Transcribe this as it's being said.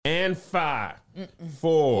And 5,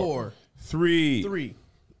 4, 3.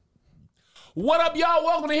 What up, y'all?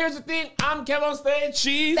 Welcome to Here's the Thing. I'm Kevin on stage.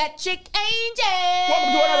 She's that chick Angel.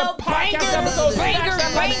 Welcome to another podcast episode.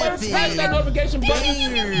 Smash that notification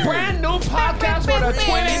button. Brand new podcast for the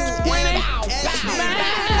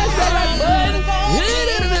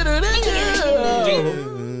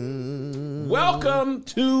 2020. Welcome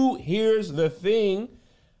to Here's the Thing,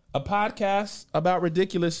 a podcast about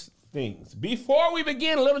ridiculous things. Before we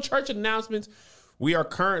begin, a little church announcements. We are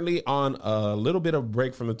currently on a little bit of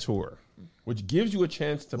break from the tour, which gives you a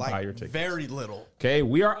chance to buy your tickets. Very little. Okay,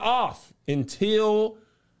 we are off until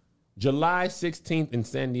July 16th in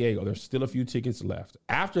San Diego. There's still a few tickets left.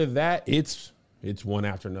 After that, it's one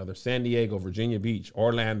after another. San Diego, Virginia Beach,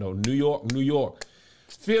 Orlando, New York,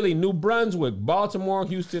 Philly, New Brunswick, Baltimore,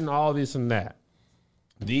 Houston, all this and that.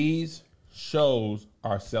 These shows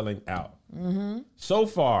are selling out. Mm-hmm. So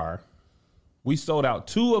far, we sold out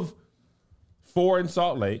 2 of 4 in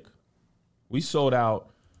Salt Lake. We sold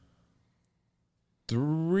out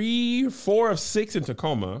 4 of 6 in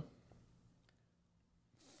Tacoma,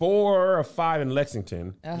 4 of 5 in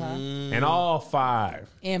Lexington, and all 5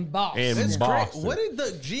 in Boston. That's great. What did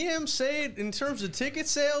the GM say in terms of ticket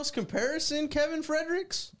sales comparison, Kevin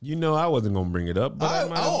Fredericks? You know I wasn't going to bring it up. But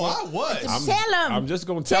I was. Tell him. I'm just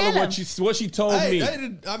going to tell him what she told me.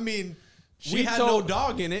 We had no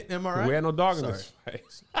dog in it. Am I right? We had no dog in this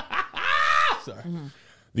face. Sorry. Mm-hmm.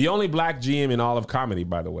 The only black GM in all of comedy,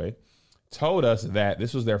 by the way, told us that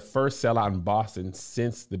this was their first sellout in Boston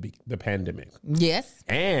since the pandemic. Yes.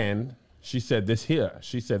 And she said this here.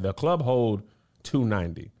 She said the club hold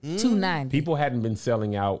 290. 290. People hadn't been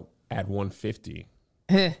selling out at 150,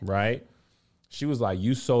 right? She was like,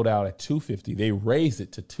 you sold out at 250. They raised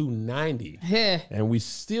it to 290. And we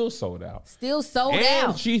still sold out. Still sold and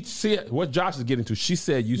out. She said, what Josh is getting to, she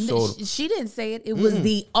said you sold. She didn't say it. It was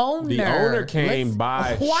the owner. The owner came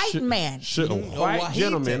by. A white man. A white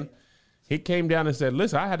gentleman. He came down and said,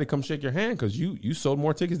 listen, I had to come shake your hand because you sold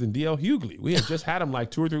more tickets than D.L. Hughley. We had just had him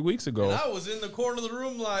like 2 or 3 weeks ago. And I was in the corner of the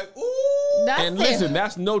room like, ooh. Listen,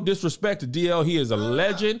 that's no disrespect to D.L. He is a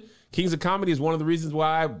legend. Kings of Comedy is one of the reasons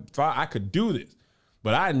why I thought I could do this.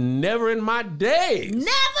 But I never in my days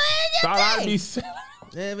thought I'd be selling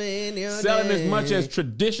as much as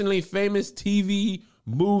traditionally famous TV,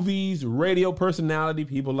 movies, radio personality,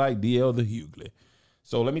 people like D.L. the Hughley.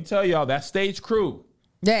 So let me tell y'all, that stage crew,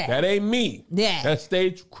 that ain't me. Yeah. That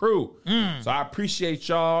stage crew. So I appreciate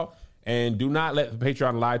y'all. And do not let the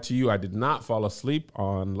Patreon lie to you. I did not fall asleep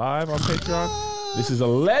live on Patreon. This is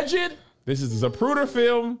alleged. This is a Zapruder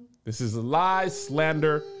film. This is lies,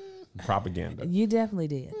 slander, propaganda. You definitely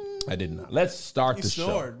did. I did not. Let's start the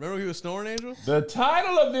show. Remember he was snoring, Angel? The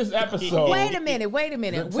title of this episode. Wait a minute. We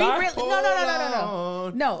really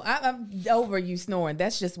no. No, I'm over you snoring.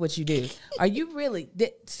 That's just what you do. Are you really?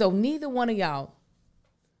 So neither one of y'all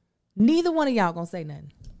gonna say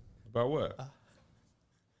nothing about what?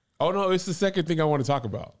 Oh no, it's the second thing I want to talk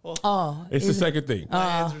about. It's the second thing. My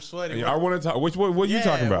hands are sweating. I want to talk. What are you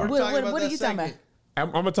talking about? What are you talking about? I'm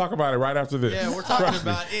going to talk about it right after this. Yeah, we're talking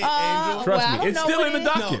about it, Angel. Trust me. It's still in the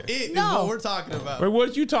docket. No, it is what we're talking about. Wait, what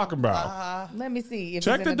are you talking about? Let me see.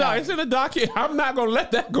 Check the docket. It's in the docket. I'm not going to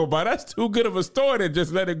let that go by. That's too good of a story to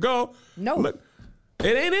just let it go. No. Look,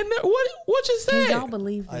 it ain't in there. What you said? Can y'all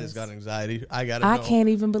believe this? I just got anxiety. I got to know. I can't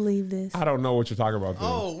even believe this. I don't know what you're talking about.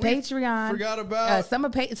 Patreon. Forgot about. Some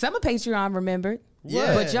of Patreon remembered.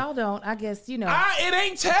 Yeah. But y'all don't. I guess, you know. It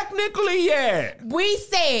ain't technically yet. We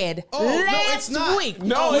said last week.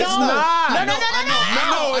 No, it's not.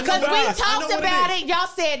 No. Because we talked about it. Y'all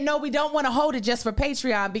said, no, we don't want to hold it just for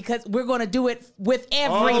Patreon because we're going to do it with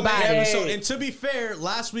everybody. And to be fair,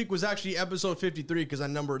 last week was actually episode 53 because I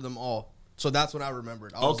numbered them all. So that's what I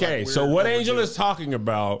remembered. So what Angel is talking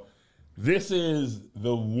about, this is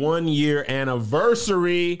the 1-year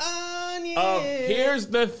anniversary of Here's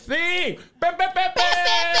the Thing. 1-year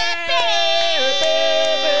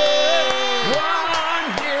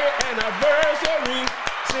anniversary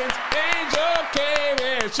since Angel came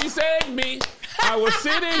and she saved me. I was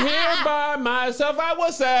sitting here by myself. I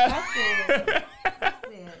was sad.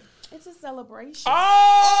 It's a celebration.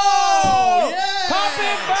 Oh, yeah.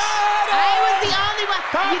 Poppin' bottle. I was the only one.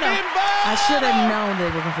 Poppin' bottle. I should have known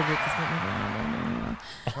that we're going to forget this.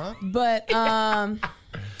 But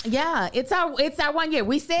yeah, it's our 1 year.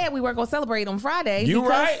 We said we were going to celebrate on Friday. You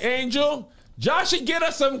right, Angel. Joshy, get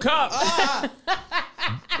us some cups.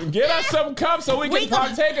 Get us some cups so we can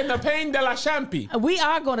partake in the pain de la champi. We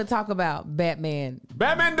are going to talk about Batman.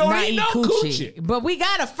 Batman don't eat no coochie. But we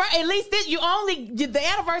got to, at least the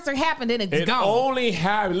anniversary happened and it's gone.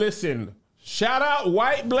 Listen, Shout out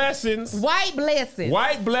White Blessings. White Blessings.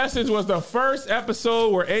 White Blessings was the first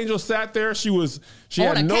episode where Angel sat there. She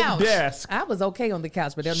had no couch. desk. I was okay on the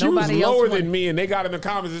couch, but She nobody was else lower than me, and they got in the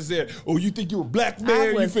comments and said, "Oh, you think you're a black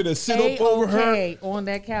man? You finna sit up over her on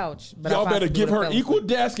that couch." But y'all better give her equal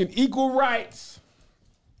desk and equal rights.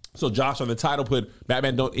 So Josh on the title put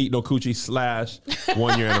 "Batman Don't Eat No Coochie" /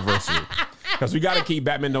 1 year anniversary. Because we got to keep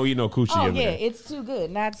Batman Don't Eat No Coochie in there. It's too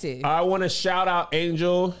good not to. I want to shout out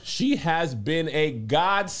Angel. She has been a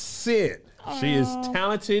godsend. She is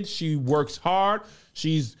talented. She works hard.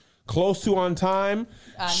 She's close to on time.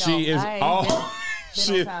 She is all.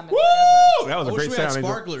 She, woo! That was a great sound.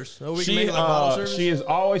 Sparklers. So we she, can make like bottle service. She is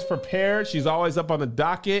always prepared. She's always up on the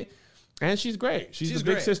docket. And she's great. She's the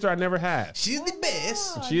big sister I never had. She's the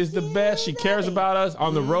best. She is the best. She cares about us.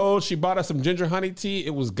 On the road, she bought us some ginger honey tea.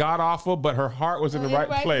 It was god-awful, but her heart was in the right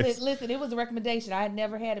place. Listen, it was a recommendation. I had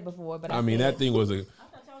never had it before. But I mean, that thing was a... I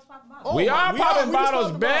thought y'all was popping bottles. We are popping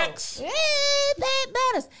bottles, Bex.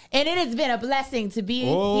 Bottles. And it has been a blessing to be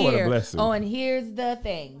here. What a blessing. Oh, and here's the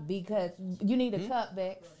thing. Because you need a cup,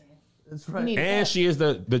 Bex. That's right. And she is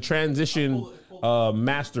the transition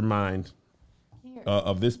mastermind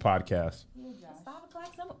of this podcast.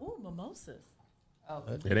 Ooh, mimosas. Oh,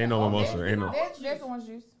 it ain't no mimosa. There's orange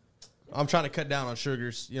juice. I'm trying to cut down on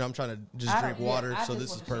sugars. You know, I'm trying to just drink water, so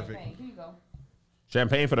this is perfect. Champagne. Here you go.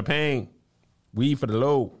 Champagne for the pain, weed for the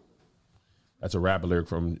low. That's a rap lyric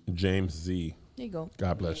from James Z. Here you go.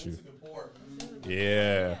 God bless you.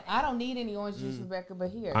 Yeah. I don't need any orange juice, Rebecca,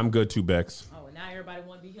 but here. I'm good too, Bex. Oh, and now everybody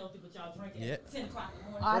want to be healthy, but y'all drinking at 10 o'clock in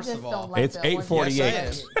the morning. I First just of all, don't like it's that 8:48.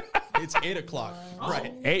 Yes, it's 8 o'clock.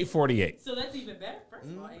 Right. 8:48. So that's even better. First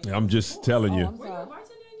of all, I'm just telling you. I'm were you a sorry.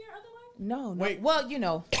 bartender in your other life? No. Wait. Well, you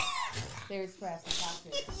know, there's craft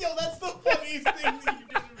and cocktails. Yo, that's the funniest thing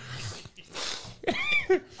that you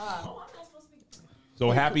did. Oh, I'm not supposed to be. So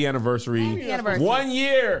happy anniversary. Happy anniversary. 1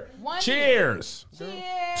 year. 1 Cheers.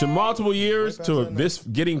 Cheers. To multiple years to this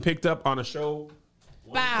getting picked up on a show.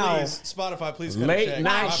 Wow. Please, Spotify, please come Late check.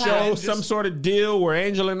 night Wow. show, Just- some sort of deal where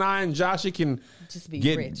Angel and I and Joshy can Just be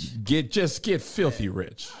get rich. get filthy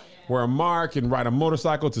rich. Where Mark can ride a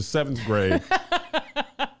motorcycle to 7th grade.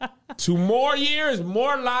 2 more years,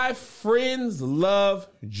 more life, friends, love,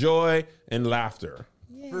 joy, and laughter.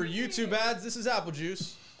 For YouTube ads, this is apple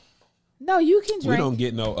juice. No, you can drink. We don't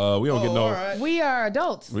get no. All right. We are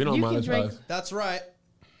adults. We don't you can monetize. drink That's right.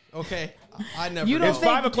 Okay. I never You know. don't It's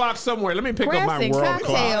think- 5 o'clock somewhere. Let me pick up Crafts my and world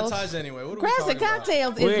cocktails. clock. Monetize anyway. What are we Crafts talking and about?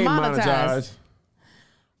 cocktails We is ain't monetized. monetized.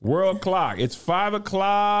 World clock. It's 5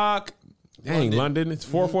 o'clock. Dang, London. It's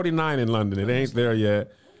 4:49 in London. It ain't there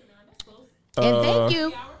yet. And thank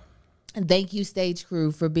you. And thank you, stage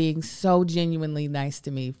crew, for being so genuinely nice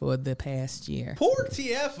to me for the past year. Pour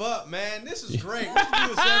TF up, man. This is great. We should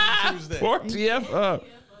do this every Tuesday. Pour TF up.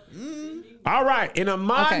 All right. In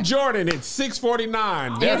Amon Okay. Jordan, it's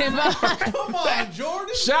 6:49. Come on,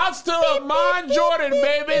 Jordan. Shouts to Amon Jordan,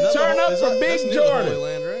 baby. Turn up for Big Jordan.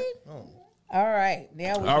 Land, right? All right.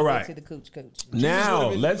 Now we All can right. go to the cooch. Now,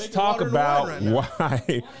 wanna let's make talk water to about wine right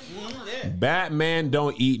why Batman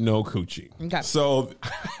don't eat no coochie. Okay. So,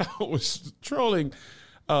 I was trolling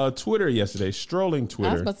Twitter yesterday, strolling I was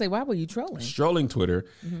Twitter. about to say, why were you trolling? Strolling Twitter,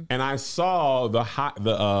 and I saw the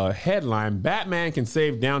headline: Batman can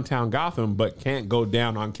save downtown Gotham, but can't go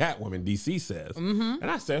down on Catwoman. DC says,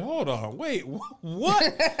 and I said, "Hold on, wait,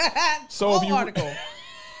 what?" So if you article.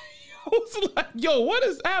 I was like, "Yo, what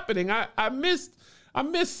is happening? I missed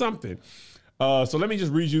something." So let me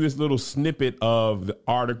just read you this little snippet of the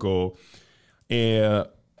article.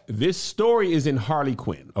 This story is in Harley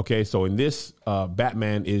Quinn. Okay, so in this,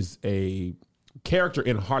 Batman is a character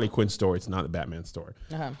in a Harley Quinn story. It's not a Batman story.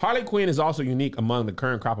 Harley Quinn is also unique among the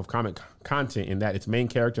current crop of comic content in that its main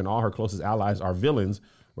character and all her closest allies are villains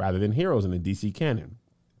rather than heroes in the DC canon.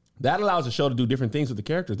 That allows the show to do different things with the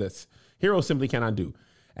characters that heroes simply cannot do,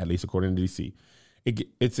 at least according to DC.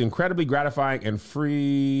 It's incredibly gratifying and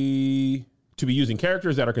free to be using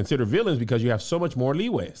characters that are considered villains because you have so much more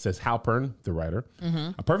leeway, says Halpern, the writer.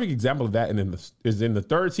 A perfect example of that is in the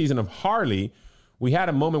 3rd season of Harley. We had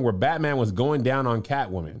a moment where Batman was going down on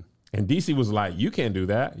Catwoman, and DC was like, you can't do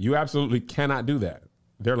that. You absolutely cannot do that.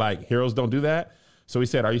 They're like, heroes don't do that. So he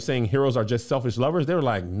said, are you saying heroes are just selfish lovers? They were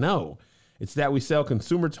like, no. It's that we sell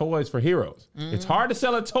consumer toys for heroes. It's hard to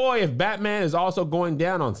sell a toy if Batman is also going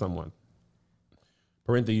down on someone.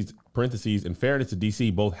 Parentheses, in fairness to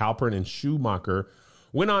DC, both Halpern and Schumacher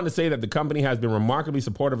went on to say that the company has been remarkably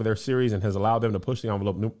supportive of their series and has allowed them to push the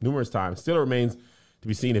envelope numerous times. Still, it remains to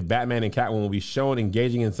be seen if Batman and Catwoman will be shown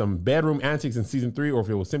engaging in some bedroom antics in season 3 or if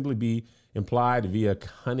it will simply be implied via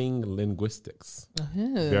cunning linguistics.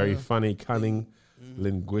 Very funny, cunning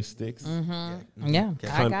linguistics. Yeah,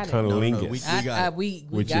 I got it. Cunnilingus. we got it. We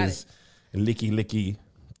which got is licky,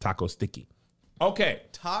 taco sticky. Okay.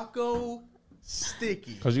 Taco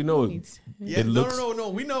sticky. Because you know, Yeah, it looks, no.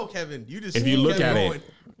 We know, Kevin. You just if you look at Kevin it,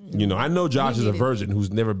 you know, I know Josh is a virgin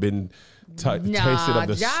who's never been tasted of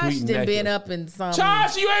the Josh sweet done nectar. been up in some.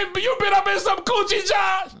 Josh, you been up in some coochie,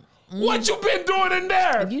 Josh. What you been doing in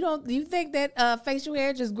there? You think that facial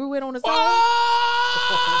hair just grew it on its own?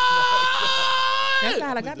 That's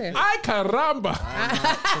how I got there. Ay, caramba.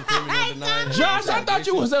 Josh, I thought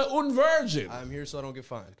you was un virgin. I'm here so I don't get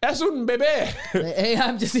fined. That's un bebé. Hey,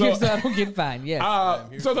 I'm just here so I don't get fined. Yes.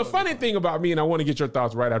 So the funny thing about me, and I want to get your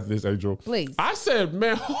thoughts right after this, Angel. Please. I said,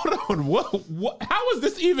 man, hold on. What? How is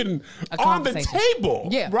this even on the table?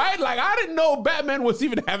 Yeah. Right? Like, I didn't know Batman was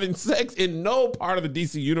even having sex in no part of the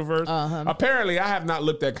DC universe. Apparently, I have not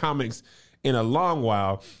looked at comics in a long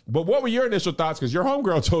while. But what were your initial thoughts? Because your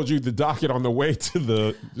homegirl told you the docket on the way to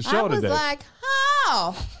the show today.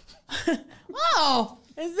 I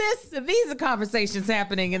was like, these are conversations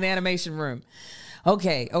happening in the animation room.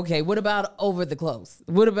 Okay. What about over the clothes?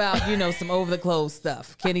 What about, some over the clothes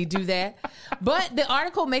stuff? Can he do that? But the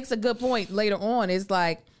article makes a good point later on. It's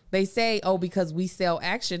like, they say, because we sell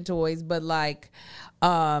action toys, but like,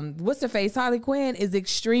 what's her face? Harley Quinn is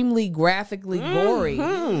extremely graphically gory.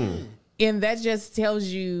 And that just tells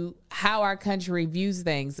you how our country views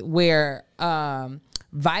things, where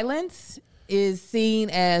violence is seen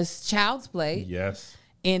as child's play. Yes.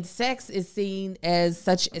 And sex is seen as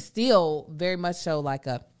still very much so like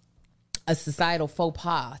a societal faux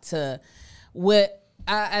pas to what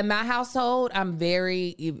in my household.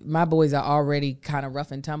 My boys are already kind of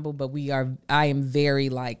rough and tumble, but I am very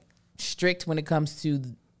like strict when it comes to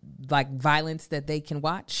like violence that they can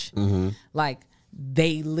watch. Like,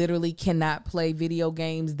 they literally cannot play video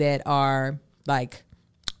games that are like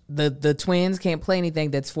the twins can't play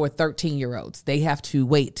anything that's for 13-year-olds. They have to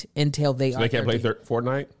wait until they are. They can't 13. play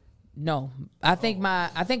Fortnite? No, I think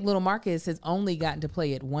little Marcus has only gotten to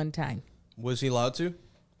play it one time. Was he allowed to?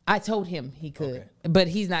 I told him he could, but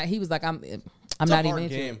he's not. He was like, I'm not even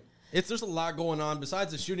into it. There's a lot going on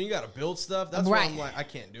besides the shooting. You got to build stuff. That's why I'm like, I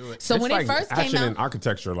can't do it. So it's when like it first action came out, and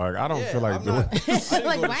architecture, like I don't feel like I'm doing. not, I didn't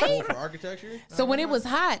Like, go to school right? for architecture. So when it was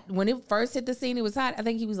hot, when it first hit the scene, it was hot. I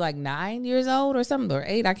think he was like 9 years old or something, or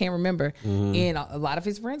 8. I can't remember. And a lot of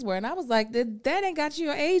his friends were, and I was like, "That ain't got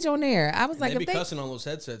your age on there." I was like, They be "If they cussing on those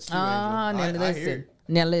headsets too."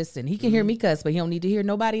 Now listen, he can hear me cuss, but he don't need to hear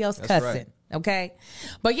nobody else cussing. right. Okay.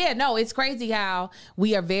 But yeah, no, it's crazy how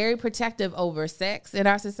we are very protective over sex in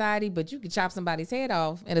our society, but you can chop somebody's head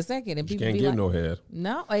off in a second and people Can't be get like, no head.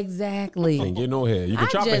 no, exactly. Can't get no head. You can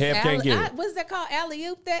chop a head, can't get it. What's that called?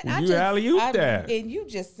 Alley-oop that? You alley-oop that. And you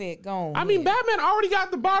just said, go on. I mean, Batman already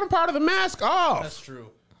got the bottom part of the mask off. That's true.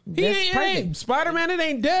 It ain't Spider-Man. It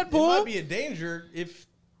ain't Deadpool. It might be a danger if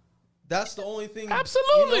that's the only thing.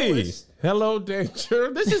 Absolutely. Hello,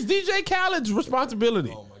 danger. This is DJ Khaled's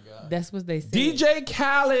responsibility. Oh my god. That's what they said. DJ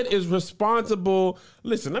Khaled is responsible.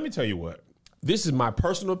 Listen, let me tell you what. This is my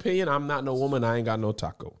personal opinion. I'm not no woman. I ain't got no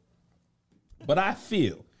taco. But I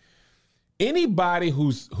feel anybody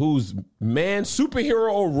who's man,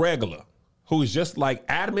 superhero or regular, who's just like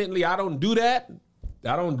adamantly, I don't do that.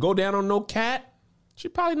 I don't go down on no cat.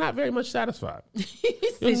 She's probably not very much satisfied.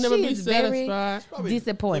 You'll never be satisfied.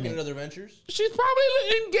 Disappointed. Looking at other ventures. She's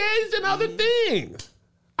probably engaged in other things.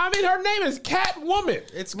 I mean, her name is Catwoman.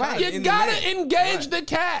 It's Right. kind of You in gotta the name. engage the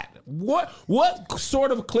cat. What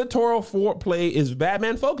sort of clitoral foreplay is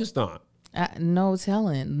Batman focused on? No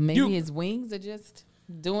telling. Maybe his wings are just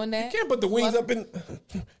doing that. You can't put the wings up in.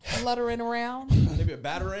 Fluttering around. Maybe a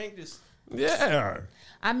batarang. Just Yeah.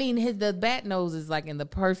 I mean, the bat nose is like in the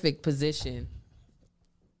perfect position.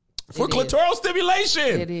 For It is. clitoral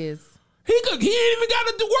stimulation. It is. He ain't even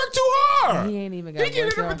got to work too hard. He ain't even got He to can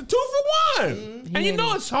work hit it hard. with the 2 for 1. And you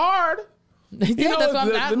know it's hard. Yeah, know, that's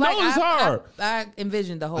what the nose is hard. I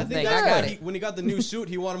envisioned the whole I think thing. that's I got why it. when he got the new suit,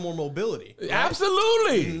 he wanted more mobility. Right?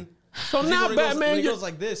 Absolutely. So now When Batman, he goes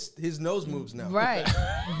like this, his nose moves now. Right.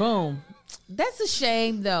 Boom. That's a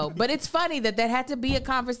shame, though. But it's funny that had to be a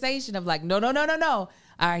conversation of like, no.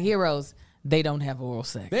 Our heroes, they don't have oral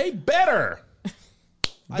sex. they better.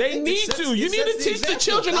 They think need it sets- to. You it need sets to the teach the example.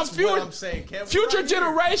 children That's of what I'm saying, Kev. future Right here.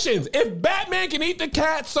 generations. If Batman can eat the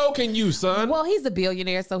cat, so can you, son. Well, he's a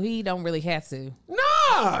billionaire, so he don't really have to.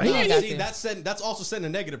 Nah. he No, ain't- that's- See, that's also setting a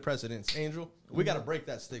negative precedence, Angel. We got to break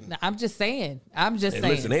that stigma. I'm just saying. I'm just Hey,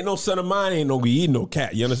 saying. listen, ain't no son of mine ain't no eating no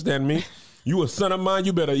cat. You understand me? You a son of mine,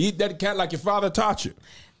 you better eat that cat like your father taught you.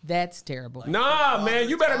 That's terrible. Nah, man,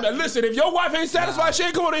 you better listen. If your wife ain't satisfied, she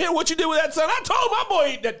ain't going to hear what you did with that son. I told my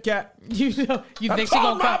boy eat that cat. You think she I gonna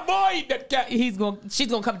told my come? boy eat that cat. She's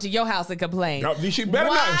gonna come to your house and complain. No, she better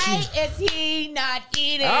Why not. is he not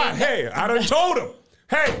eating? Hey, I done told him.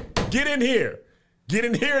 Hey, get in here. Get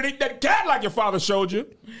in here and eat that cat like your father showed you.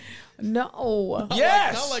 No.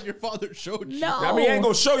 Yes. Not like your father showed you. No. I mean, I ain't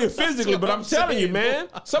gonna show you physically, but I'm I'm telling you, saying. man.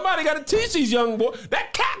 Somebody got to teach these young boys.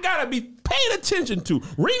 That cat got to be paid attention to.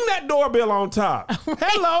 Ring that doorbell on top.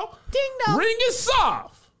 Hello. Ding dong. Ring it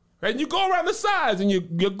soft. And you go around the sides and you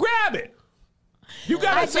grab it. You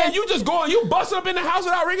got to say, you just go and you bust up in the house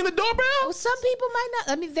without ringing the doorbell? Well, some people might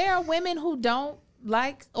not. I mean, there are women who don't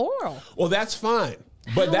like oral. Well, that's fine.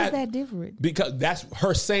 But How is that different? Because that's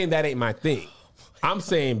her saying that ain't my thing. I'm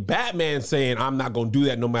saying Batman saying I'm not going to do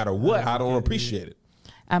that no matter what. I don't appreciate it.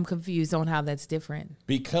 I'm confused on how that's different.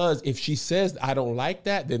 Because if she says I don't like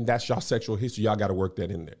that, then that's y'all sexual history. Y'all got to work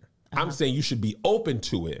that in there. I'm saying you should be open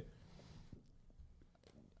to it.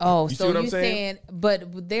 Oh, You see so what I'm you're saying? saying,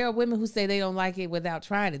 but there are women who say they don't like it without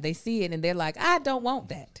trying it. They see it and they're like, I don't want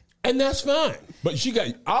that. And that's fine. But she got,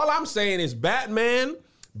 all I'm saying is Batman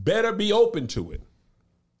better be open to it.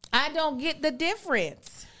 I don't get the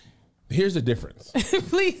difference. Here's the difference.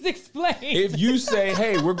 Please explain. If you say,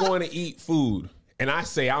 hey, we're going to eat food, and I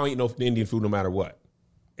say I don't eat no Indian food no matter what,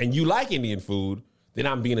 and you like Indian food, then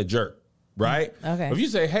I'm being a jerk, right? Okay. If you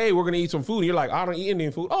say, hey, we're going to eat some food, and you're like, I don't eat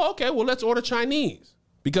Indian food. Oh, okay, well, let's order Chinese.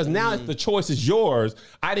 Because now the choice is yours.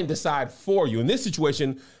 I didn't decide for you. In this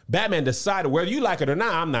situation, Batman decided whether you like it or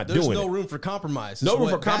not, I'm not There's doing no it. room for compromise. No It's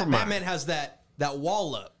room what for compromise. Batman has that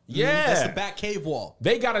wall up. Yeah. That's the Bat Cave wall.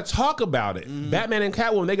 They got to talk about it. Batman and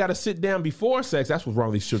Catwoman, they got to sit down before sex. That's what's wrong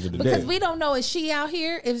with these children today. Because we don't know, is she out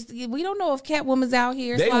here? If we don't know if Catwoman's out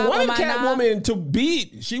here. They slide on wanted my knob. Catwoman to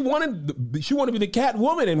be. She wanted to be the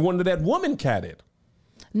Catwoman and wanted that woman catted.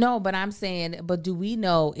 No, but I'm saying, but do we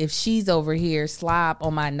know if she's over here slop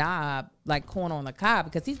on my knob like corn on the cob?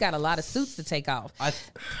 Because he's got a lot of suits to take off.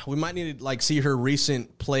 We might need to like see her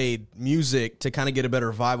recent played music to kind of get a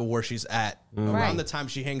better vibe of where she's at Right. around the time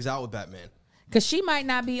she hangs out with Batman. Because she might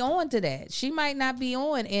not be on to that. She might not be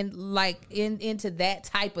on into that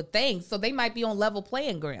type of thing. So they might be on level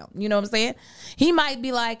playing ground. You know what I'm saying? He might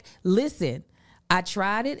be like, listen, I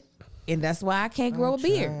tried it. And that's why I can't grow a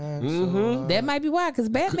beard. That might be why, because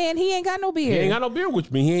Batman, he ain't got no beard. He ain't got no beard,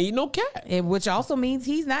 which means he ain't eat no cat. And which also means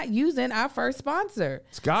he's not using our first sponsor,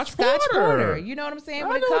 Scotch Porter. You know what I'm saying? I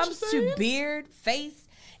When it know what comes you're to saying. beard, face,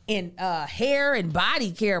 and hair and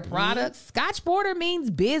body care products, Scotch Porter means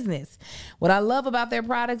business. What I love about their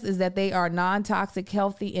products is that they are non-toxic,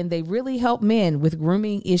 healthy, and they really help men with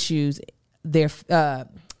grooming issues.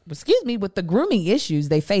 With the grooming issues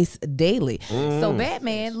they face daily. So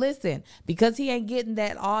Batman, listen, because he ain't getting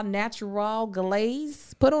that all natural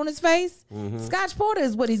glaze put on his face, Scotch Porter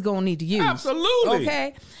is what he's going to need to use. Absolutely.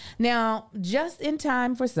 Okay. Now, just in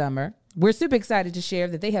time for summer, we're super excited to share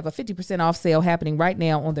that they have a 50% off sale happening right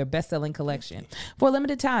now on their best-selling collection. For a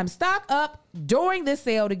limited time, stock up during this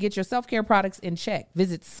sale to get your self-care products in check.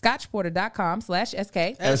 Visit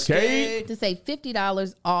scotchporter.com/SK. SK. To save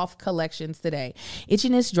 $50 off collections today.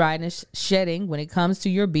 Itchiness, dryness, shedding when it comes to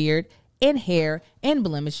your beard and hair and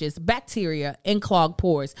blemishes, bacteria and clogged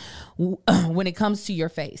pores when it comes to your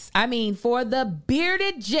face. I mean, for the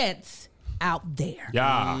bearded gents out there.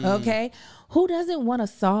 Yeah. Okay? Who doesn't want a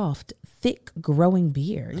soft, thick, growing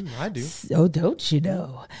beard? I do. So don't you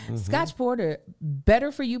know? Scotch Porter,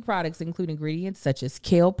 better for you products include ingredients such as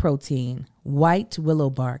kale protein, white willow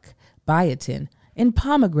bark, biotin, and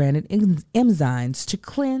pomegranate enzymes to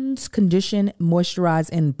cleanse, condition, moisturize,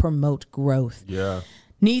 and promote growth. Yeah.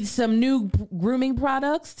 Need some new grooming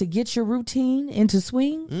products to get your routine into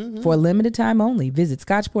swing? For a limited time only, visit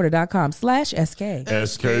scotchporter.com/SK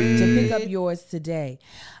SK. to pick up yours today.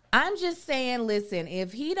 I'm just saying, listen,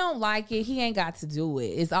 if he don't like it, he ain't got to do it.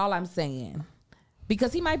 Is all I'm saying.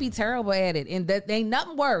 Because he might be terrible at it. And that ain't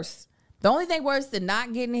nothing worse. The only thing worse than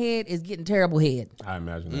not getting head is getting terrible head. I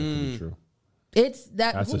imagine that to be true. It's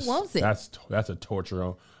that who wants it? That's a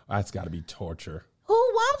torture. That's got to be torture. Who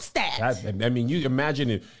wants that? I mean, you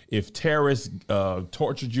imagine if terrorists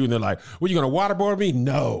tortured you and they're like, "Well, you going to waterboard me?"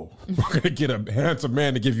 No, we're going to get a handsome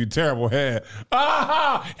man to give you terrible head.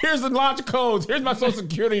 Aha! Here's the launch codes. Here's my social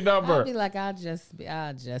security number. I'll be like, I'll just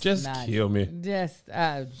not, kill me. Just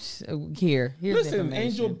here's Listen, information.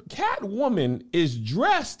 Angel, Catwoman is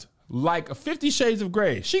dressed like a 50 Shades of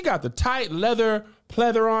Grey. She got the tight leather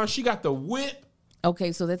pleather on. She got the whip.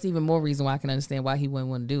 Okay, so that's even more reason why I can understand why he wouldn't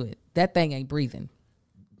want to do it. That thing ain't breathing.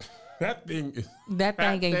 That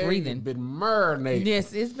thing ain't breathing. Been marinating.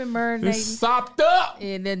 Yes, it's been marinating. It's sopped up.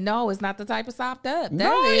 And then, no, it's not the type of sopped up. It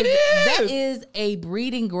That is a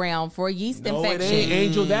breeding ground for yeast infection. It ain't,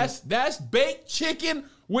 Angel. That's baked chicken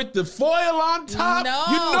with the foil on top. No.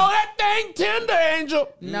 You know that thing tender, Angel.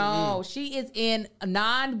 No, she is in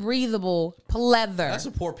non-breathable pleather. That's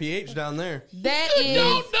a poor pH down there. You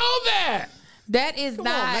don't know that. That is Come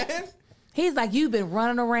not. on, man. He's like, you've been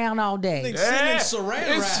running around all day. Thing's sitting in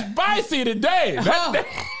saran It's wrap. spicy today. That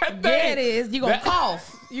Yeah, it is. You're going to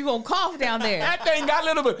cough. You're going to cough down there. That thing got a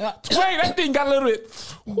little bit. That thing got a little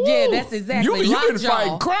bit. Yeah, that's exactly. You've been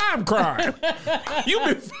Lockjaw. fighting crime. You've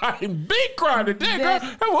been fighting big crime today, girl. That-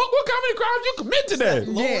 Hey, what kind of crimes you commit today?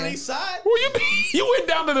 Lower Yeah. East Side. Well, you went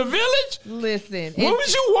down to the village. Listen. What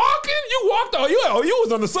was you walking? You walked. You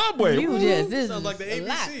was on the subway. You just, this Sounds like the is a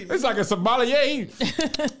lot. ABC. It's like a sommelier.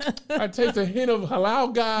 I taste a hint of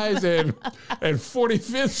halal guys and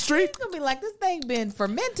 45th Street. It's going to be like, this thing been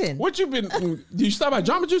fermenting. What you been? Did you stop by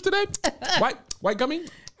Jamba Juice today? White gummy?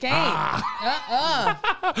 Can't.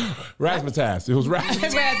 Razzmatazz. It was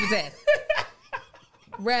razzmatazz.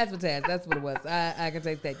 Razzmatazz. That's what it was. I can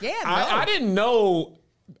taste that. Yeah, no. I didn't know.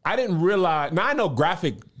 I didn't realize. Now I know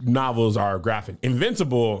graphic novels are graphic.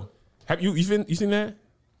 Invincible. Have you seen that?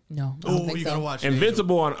 No, I don't Oh, think you so. gotta watch it.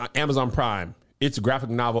 Invincible on Amazon Prime. It's a graphic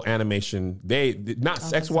novel animation. They not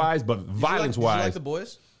sex wise, but violence Did you like wise. The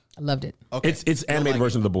Boys? I loved it. Okay. It's animated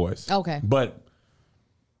version of The Boys. Okay. But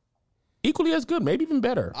equally as good, maybe even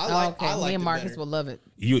better. I Okay, me and Marcus better. will love it.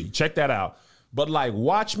 You check that out. But like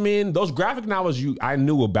Watchmen, those graphic novels I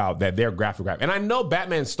knew about that they're graphic. And I know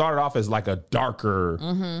Batman started off as like a darker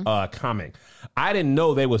comic. I didn't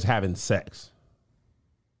know they was having sex.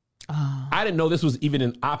 I didn't know this was even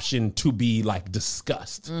an option to be like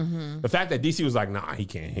discussed. The fact that DC was like, nah, he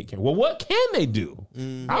can't. Well, what can they do?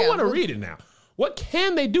 I want to read it now. What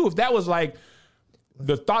can they do if that was like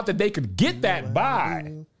the thought that they could get that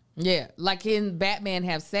by? Yeah, like in Batman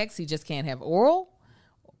have sex, he just can't have oral.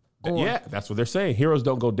 Yeah, that's what they're saying. Heroes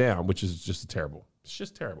don't go down, which is just terrible. It's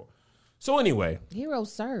just terrible. So anyway,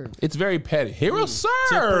 Heroes serve. it's very petty. Heroes To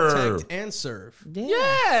serve. protect and serve. Yeah.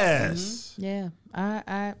 Yes. Yeah.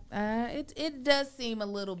 It does seem a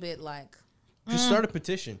little bit like Just start a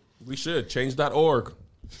petition. We should. Change.org.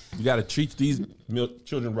 You got to treat these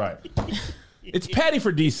children right. It's petty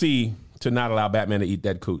for DC to not allow Batman to eat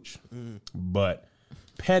that cooch. But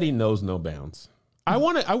petty knows no bounds. I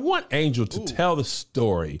want Angel to tell the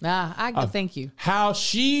story. thank you. How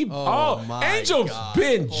she my Angel's God.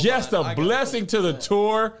 been Hold just on. a I gotta blessing to the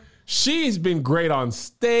tour. She's been great on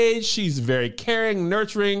stage. She's very caring,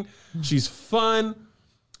 nurturing. She's fun.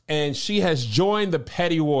 And she has joined the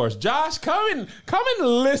petty wars. Josh, come and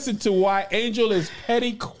listen to why Angel is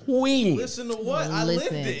petty queen. Listen to what? I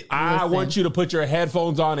lived it. I want you to put your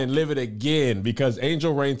headphones on and live it again because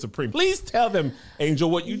Angel reigns supreme. Please tell them, Angel,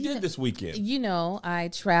 what you did this weekend. You know, I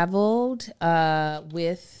traveled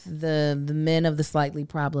with the men of the Slightly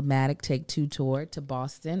Problematic Take 2 tour to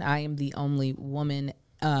Boston. I am the only woman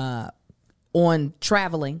on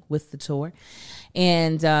traveling with the tour.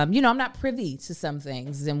 And, I'm not privy to some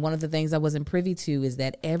things. And one of the things I wasn't privy to is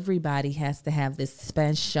that everybody has to have this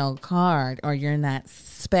special card or you're not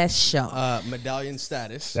special. Medallion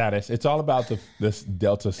status. It's all about this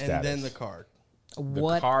Delta status. And then the card.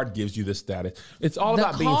 The card gives you the status. It's all The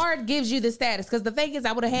about being card gives you the status. Because the thing is,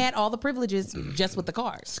 I would have had all the privileges just with the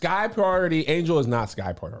card. Sky Priority. Angel is not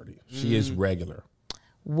Sky Priority. She is regular.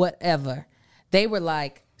 Whatever. They were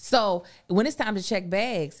like, so when it's time to check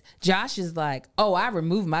bags, Josh is like, oh, I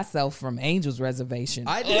removed myself from Angel's reservation.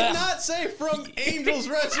 I did not say from Angel's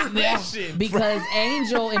reservation. Because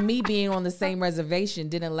Angel and me being on the same reservation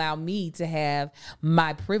didn't allow me to have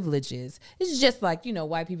my privileges. It's just like,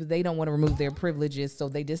 white people, they don't want to remove their privileges, so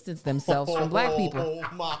they distance themselves from black people.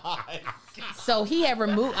 Oh my. So he had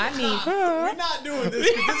removed, We're not doing this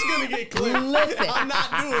because it's going to get clear. Listen. I'm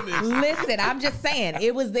not doing this. Listen, I'm just saying,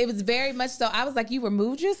 it was very much so. I was like, you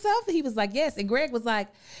removed yourself? He was like, yes. And Greg was like,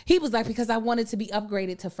 because I wanted to be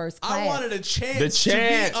upgraded to first class. I wanted a chance to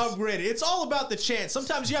be upgraded. It's all about the chance.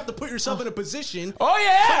 Sometimes you have to put yourself in a position. Oh,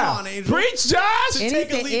 yeah. Come on, Angel. Preach, Josh. To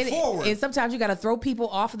take a leap forward. And sometimes you got to throw people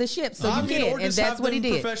off of the ship so I you mean, can. or And just that's have what he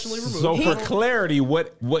them did. professionally removed. So for clarity,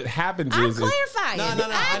 what happens I'm is clarifying. No.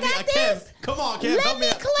 I got Kev, this. come on, Kev. Let help me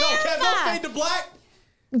out. No, Kev, don't clarify. fade to black.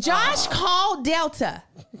 Josh called Delta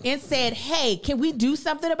and said, hey, can we do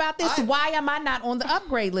something about this? Why am I not on the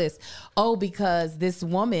upgrade list? Oh, because this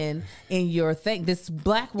woman in your thing, this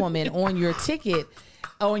black woman on your ticket,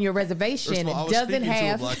 on your reservation First of all, I was doesn't speaking to a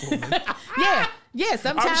have. black woman. Yeah. Yeah,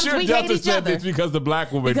 sometimes I'm sure we Delta hate each said other. this because the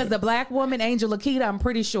black woman. Because the black woman, Angel Lakita, I'm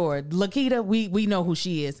pretty sure. Lakita, we know who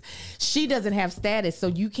she is. She doesn't have status, so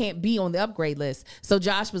you can't be on the upgrade list. So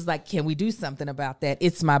Josh was like, can we do something about that?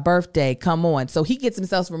 It's my birthday. Come on. So he gets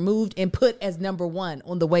himself removed and put as number 1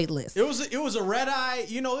 on the wait list. It was a red eye.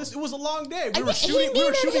 You know, it was a long day. We were He shooting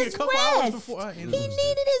a his couple rest. hours before. He needed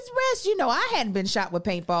his rest. You know, I hadn't been shot with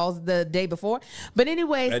paintballs the day before. But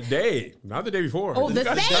anyways. That day, not the day before. Oh, the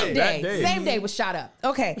same day. That day. Same day was shot up.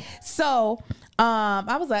 Okay. So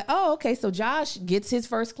I was like, oh, okay. So Josh gets his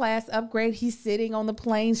first class upgrade. He's sitting on the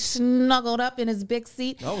plane, snuggled up in his big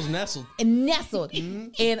seat. I was nestled. And nestled.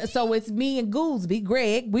 And so it's me and Goolsby,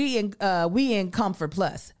 Greg. We in Comfort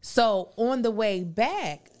Plus. So on the way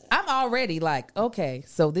back, I'm already like, okay,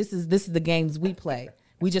 so this is the games we play.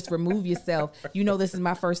 We just remove yourself. You know, this is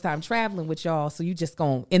my first time traveling with y'all, so you just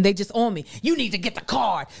go, and they just on me. You need to get the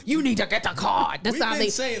card. You need to get the card. That's We've how been they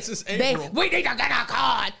saying since April. we need to get a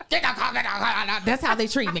card. Get the card. Get the card. That's how they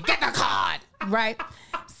treat me. Get the card. Right.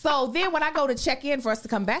 So then when I go to check in for us to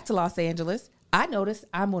come back to Los Angeles, I notice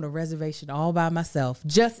I'm on a reservation all by myself,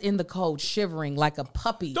 just in the cold, shivering like a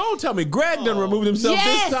puppy. Don't tell me Greg done removed himself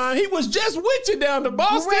Yes. this time. He was just with you down to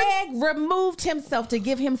Boston. Greg removed himself to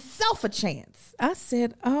give himself a chance. I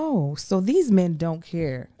said, oh, so these men don't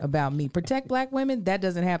care about me. Protect black women? That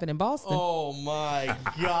doesn't happen in Boston. Oh my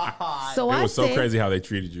God. So It I was said, so crazy how they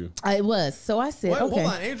treated you. It was. So I said, Wait, okay.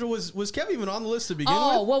 hold on, Angel, was Kev even on the list to begin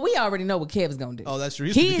Oh, with? well, we already know what Kev's going to do. Oh, that's true.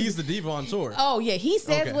 He's- He's the diva on tour. Oh yeah, he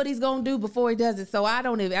says Okay. what he's gonna do before he does it. So I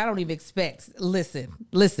don't even expect. Listen.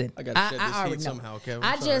 I gotta shed this already heat know. somehow, Kevin.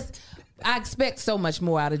 I expect so much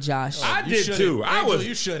more out of Josh. I You did shouldn't. too. I Angel, was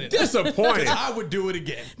you shouldn't. disappointed. I would do it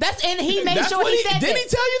again. And he made That's sure what he he- said did that. he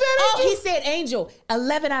tell you that, Oh, Angel? he said, Angel,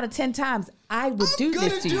 11 out of 10 times I would do I'm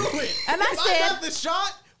this to gonna you. do it. And I If said, I got the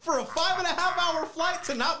shot for a 5.5-hour flight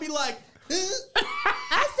to not be like, I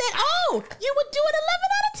said, oh, you would do it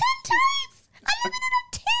 11 out of 10 times. 11 out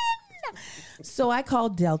of 10. So I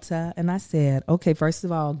called Delta and I said, okay, first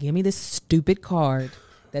of all, give me this stupid card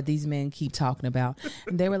that these men keep talking about.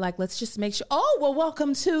 And they were like, let's just make sure. Oh, well,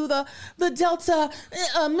 welcome to the Delta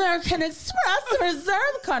American Express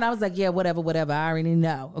Reserve card. I was like, yeah, whatever. I already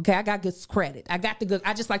know. Okay, I got good credit. I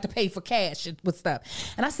just like to pay for cash with stuff.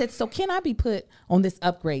 And I said, so can I be put on this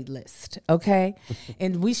upgrade list? Okay.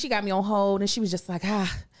 And she got me on hold and she was just like,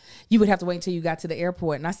 you would have to wait until you got to the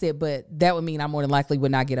airport. And I said, but that would mean I more than likely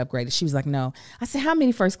would not get upgraded. She was like, no. I said, how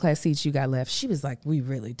many first class seats you got left? She was like, we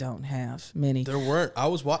really don't have many. there weren't. I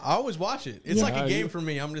always watch it. It's Yeah. like a game for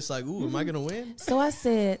me. I'm just like, ooh, am I gonna win? So I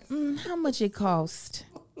said, how much it cost?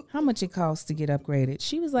 How much it costs to get upgraded?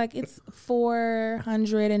 She was like, it's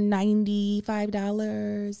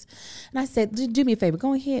 $495. And I said, do me a favor,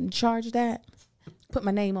 go ahead and charge that. Put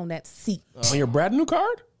my name on that seat. On your brand new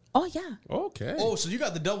card? Oh yeah. Okay. Oh, so you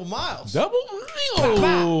got the double miles. Double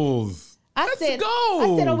miles. I said,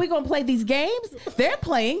 are we gonna play these games? They're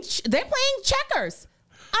playing checkers.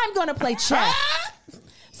 I'm gonna play chess.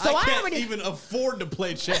 So I can't already even afford to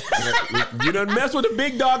play chess. You done mess with the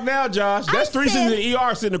big dog now, Josh. That's I 3 said- seasons in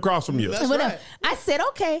ER sitting across from you. That's whatever. right. I said,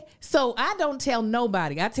 okay. So I don't tell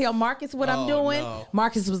nobody. I tell Marcus what I'm Oh, doing. no.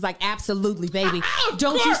 Marcus was like, absolutely, baby. Of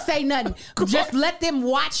Don't you course. say nothing. Just let them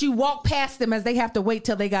watch you walk past them as they have to wait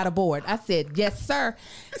till they got aboard. I said, yes, sir.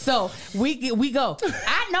 So we go.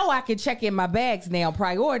 I know I can check in my bags now,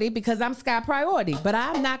 priority, because I'm Sky Priority. But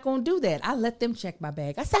I'm not going to do that. I let them check my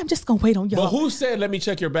bag. I said, I'm just going to wait on y'all. But who said, let me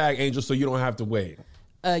check your bag, Angel, so you don't have to wait?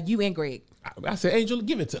 You and Greg. I said, Angel,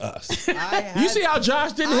 give it to us. I You see how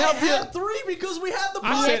Josh didn't I help had you? 3 because we had the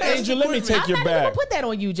I said, podcast Angel, let me equipment. take your I'm not even bag. going to put that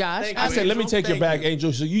on you, Josh. Thank I you, said, let me Angel. take your Thank bag,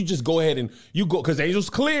 Angel. So you just go ahead and you go, because Angel's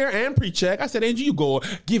clear and pre-check. I said, Angel, you go,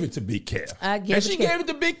 give it to Big Kev. I gave And it she to Kev. gave it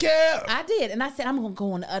to Big Kev. I did. And I said, I'm going to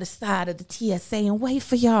go on the other side of the TSA and wait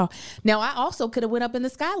for y'all. Now, I also could have went up in the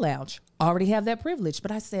Sky Lounge. Already have that privilege.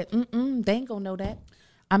 But I said, they ain't going to know that.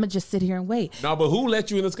 I'm going to just sit here and wait. No, but who let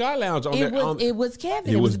you in the Sky Lounge? It was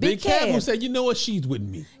Kevin. It was Big Kev who Kev. said, you know what, she's with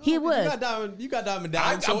me. He You was. got diamond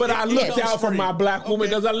down. But I looked comes out for free. my black woman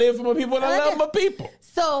Okay. because I live for my people and I love my people.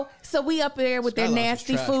 So we up there with their Sky Lounge was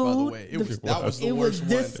nasty trash, by the food. way. That was the It was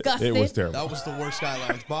worst one. disgusting. It was terrible. That was the worst Sky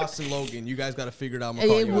Lounge. Boston Logan, you guys got to figure it out. I'm gonna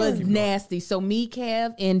call It you was out. Keep going. nasty. So me,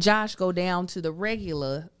 Kev, and Josh go down to the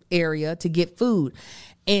regular area to get food.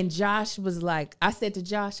 And Josh was like, I said to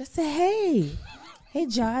Josh, I said, hey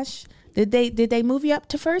Josh, did they move you up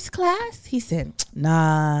to first class? He said,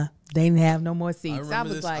 nah, they didn't have no more seats. I remember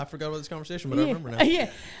was this. like, I forgot about this conversation, but I yeah, remember now. yeah.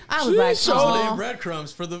 I was like, So oh. they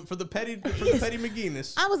breadcrumbs for the petty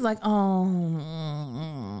McGinnis. I was like,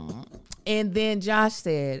 oh. And then Josh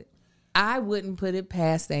said, I wouldn't put it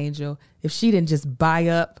past Angel if she didn't just buy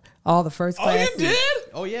up All the first class. Oh, you seats. did?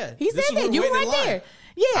 Oh yeah, He This said is when that. we You waited right in line. there.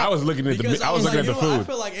 Yeah. I was looking at Because I was looking at the I food.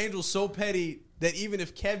 feel like Angel's so petty that even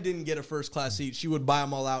if Kev didn't get a first class seat, she would buy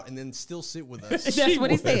them all out and then still sit with us. That's what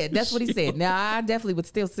he would. said. That's what he said. Now, I definitely would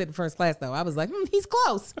still sit in first class, though. I was like, he's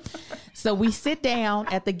close. So we sit down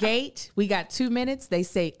at the gate. We got 2 minutes. They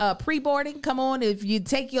say, pre-boarding, come on. If you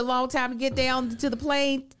take you a long time to get down to the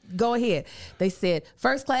plane, go ahead. They said,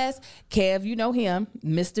 first class, Kev, you know him,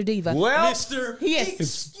 Mr. Diva. Well, Mr. Yes.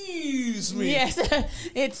 Excuse me. Yes.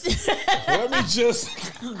 It's let me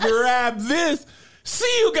just grab this.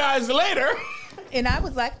 See you guys later. And I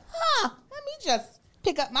was like, let me just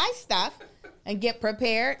pick up my stuff and get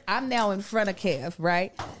prepared. I'm now in front of Kev,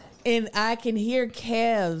 right? And I can hear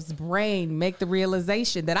Kev's brain make the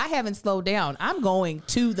realization that I haven't slowed down. I'm going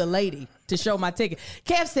to the lady to show my ticket.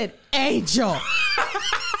 Kev said, Angel.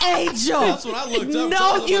 Angel. That's when I looked up.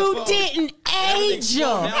 No, you didn't. Everything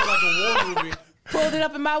slowed Angel. down like a war movie. Pulled it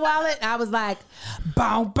up in my wallet. I was like,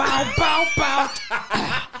 bow, bow, bow, bow.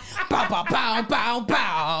 Bow, bow, bow, bow,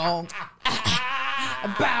 bow.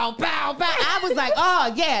 Bow, bow, bow. I was like,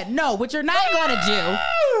 oh, yeah, no. What you're not going to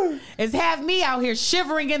do is have me out here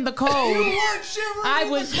shivering in the cold. You weren't shivering. I in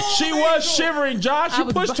the was- cold, She was Angel. shivering, Josh. I You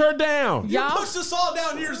was pushed her down. You Y'all- pushed us all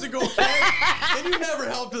down years ago, Kev, and you never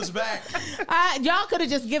helped us back. Y'all could have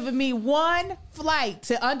just given me one flight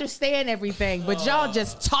to understand everything, but y'all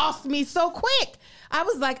just tossed me so quick. I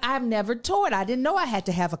was like, I've never toured. I didn't know I had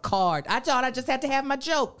to have a card. I thought I just had to have my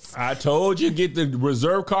jokes. I told you get the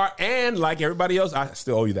reserve card, and like everybody else, I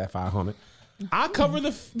still owe you that $500. I cover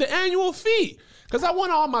the annual fee because I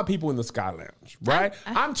want all my people in the Sky Lounge, right?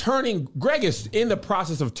 I'm turning. Greg is in the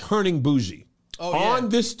process of turning bougie on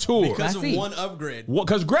this tour Because of I see. one upgrade.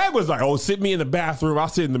 Because Greg was like, "Oh, sit me in the bathroom. I'll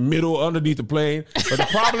sit in the middle, underneath the plane." But the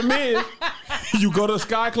problem is, you go to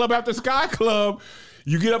Sky Club after Sky Club.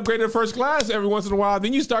 You get upgraded to first class every once in a while,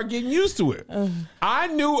 then you start getting used to it. I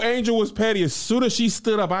knew Angel was petty. As soon as she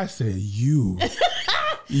stood up, I said, you.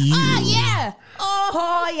 Oh, yeah.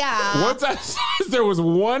 Oh, yeah. Once I said there was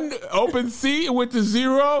one open seat, it went to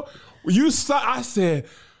zero. I said,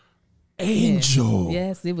 Angel.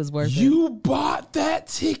 Yes, it was worth it. You bought that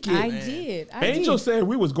ticket. I did. Angel said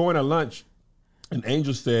we was going to lunch. And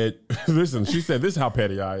Angel said, listen, she said, this is how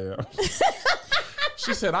petty I am.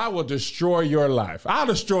 She said, I will destroy your life. I'll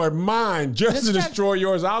destroy mine just to destroy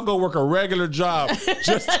yours. I'll go work a regular job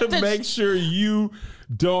just to make sure you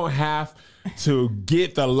don't have to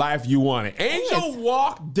get the life you wanted. Angel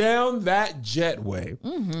walked down that jetway.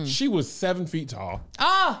 She was 7 feet tall.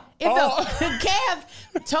 Oh,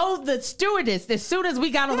 Kev told the stewardess as soon as we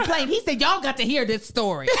got on the plane, he said, y'all got to hear this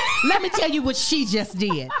story. Let me tell you what she just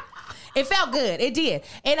did. It felt good. It did.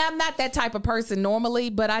 And I'm not that type of person normally,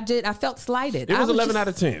 but I felt slighted. It was 11 out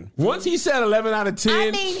of 10. Once he said 11 out of 10.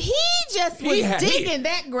 I mean, he just was digging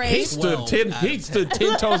that grade. He stood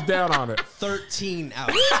 10 toes down on it. 13 out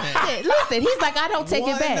of 10. Listen, he's like, I don't take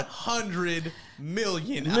it back. 100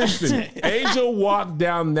 million out of Listen, 10. Angel walked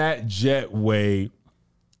down that jetway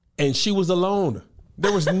and she was alone.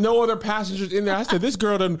 There was no other passengers in there. I said, this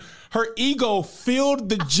girl her ego filled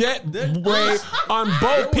the jetway on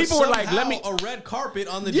both. People were like, let me. A red carpet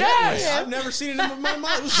on the Yes. jetway. I've never seen it in my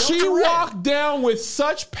mind. It was She Delta Red. walked down with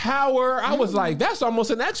such power. I was like, that's almost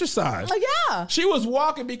an exercise. Oh, yeah. She was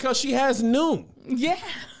walking because she has Noom. Yeah.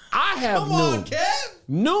 I have Come Noom. on, Kev.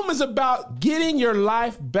 Noom is about getting your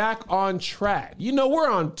life back on track. You know, we're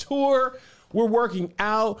on tour, we're working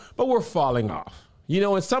out, but we're falling off. You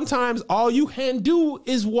know, and sometimes all you can do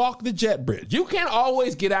is walk the jet bridge. You can't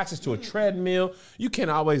always get access to a treadmill. You can't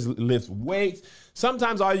always lift weights.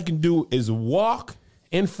 Sometimes all you can do is walk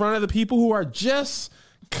in front of the people who are just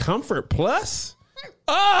Comfort Plus.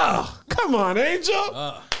 Oh, come on,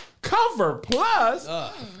 Angel. Comfort Plus.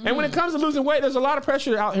 And when it comes to losing weight, there's a lot of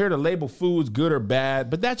pressure out here to label foods good or bad,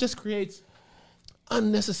 but that just creates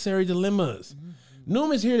unnecessary dilemmas.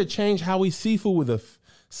 Noom is here to change how we see food with a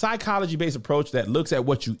psychology-based approach that looks at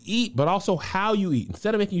what you eat, but also how you eat.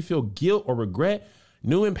 Instead of making you feel guilt or regret,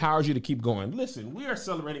 Noom empowers you to keep going. Listen, we are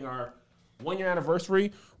celebrating our 1-year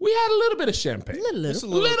anniversary. We had a little bit of champagne.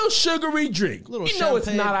 Little sugary drink. You know it's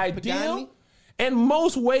not ideal. Pagani. And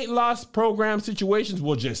most weight loss program situations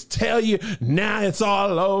will just tell you, now it's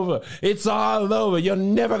all over. It's all over. You're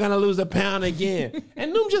never going to lose a pound again.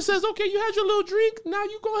 And Noom just says, okay, you had your little drink. Now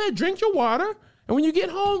you go ahead, drink your water. And when you get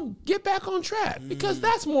home, get back on track because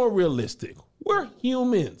that's more realistic. We're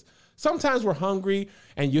humans. Sometimes we're hungry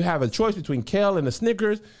and you have a choice between kale and the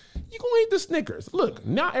Snickers. You're going to eat the Snickers. Look,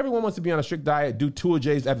 not everyone wants to be on a strict diet, do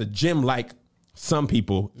 2-a-days at the gym like some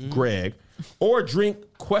people, Greg, or drink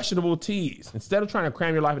questionable teas. Instead of trying to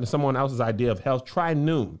cram your life into someone else's idea of health, try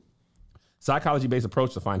Noom. psychology-based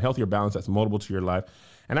approach to find healthier balance that's moldable to your life,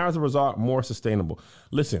 and as a result, more sustainable.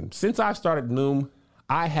 Listen, since I've started Noom,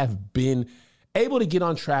 I have been able to get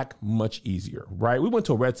on track much easier, right? We went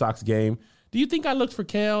to a Red Sox game. Do you think I looked for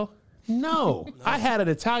kale? No. I had an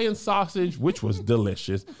Italian sausage, which was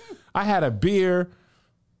delicious. I had a beer.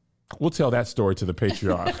 We'll tell that story to the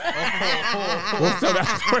Patreon. We'll tell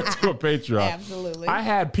that story to a Patreon. Absolutely. I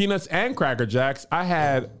had peanuts and Cracker Jacks. I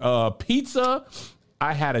had pizza.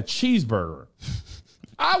 I had a cheeseburger.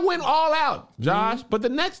 I went all out, Josh. But the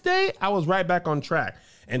next day, I was right back on track.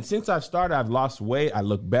 And since I've started, I've lost weight. I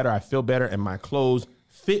look better. I feel better. And my clothes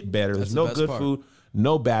fit better. There's no good food,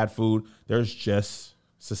 no bad food. There's just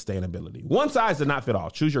sustainability. One size does not fit all.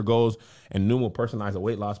 Choose your goals, and Noom will personalize a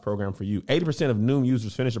weight loss program for you. 80% of Noom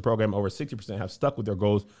users finish the program. Over 60% have stuck with their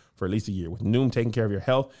goals for at least a year. With Noom, taking care of your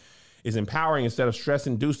health is empowering instead of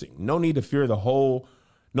stress-inducing. No need to fear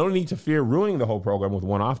ruining the whole program with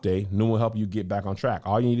one off day. Noom will help you get back on track.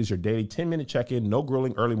 All you need is your daily 10-minute check-in, no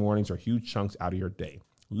grueling early mornings or huge chunks out of your day.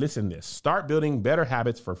 Listen to this. Start building better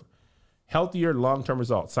habits for healthier long-term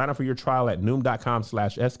results. Sign up for your trial at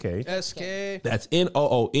Noom.com/SK. SK. That's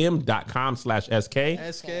NOOM.com/SK.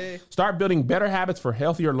 SK. Start building better habits for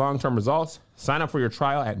healthier long-term results. Sign up for your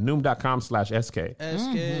trial at Noom.com/SK.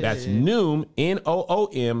 SK. That's Noom,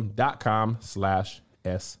 NOOM.com/SK.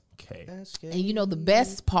 And you know, the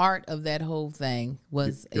best part of that whole thing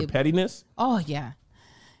was Your pettiness? Oh, yeah.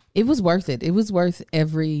 It was worth it. It was worth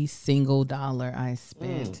every single dollar I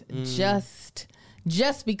spent.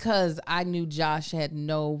 Just because I knew Josh had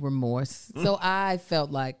no remorse. So I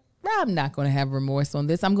felt like, I'm not going to have remorse on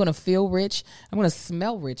this. I'm going to feel rich. I'm going to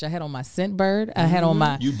smell rich. I had on my Scentbird. I had on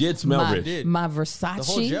my... You did smell rich. My Versace. The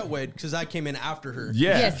whole jetway, because I came in after her.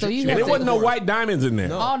 Yeah. So you and there wasn't no white diamonds in there.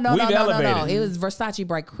 No. Oh, no. It was Versace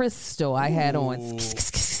Bright Crystal I had on.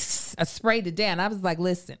 I sprayed it down. I was like,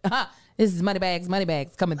 listen, this is money bags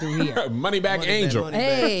coming through here. Money bag angel.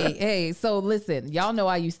 Hey. So listen, y'all know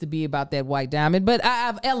I used to be about that white diamond, but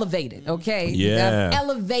I've elevated, okay? Yeah. I've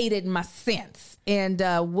elevated my sense. And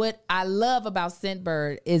what I love about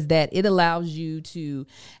Scentbird is that it allows you to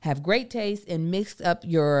have great taste and mix up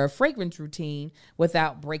your fragrance routine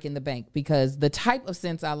without breaking the bank, because the type of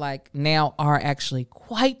scents I like now are actually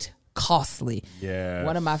quite costly. Yeah.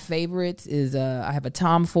 One of my favorites is I have a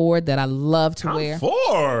Tom Ford that I love to wear.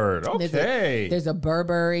 Ford. Okay. There's a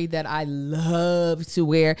Burberry that I love to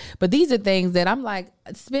wear. But these are things that I'm like,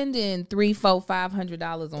 spending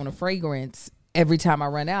 $300-$500 on a fragrance every time I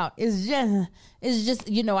run out is just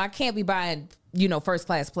I can't be buying first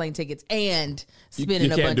class plane tickets and spending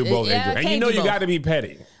you can't do both. And you got to be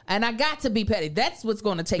petty. And I got to be petty. That's what's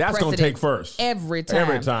going to take precedence. That's going to take first. Every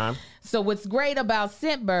time. So what's great about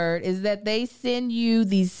Scentbird is that they send you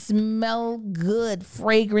these smell good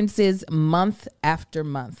fragrances month after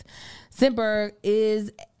month. Scentbird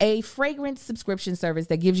is a fragrance subscription service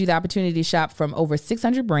that gives you the opportunity to shop from over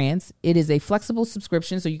 600 brands. It is a flexible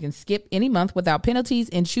subscription, so you can skip any month without penalties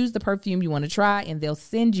and choose the perfume you want to try, and they'll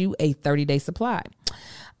send you a 30-day supply.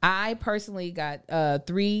 I personally got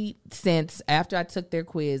 3 scents after I took their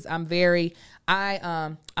quiz.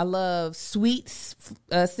 I love sweet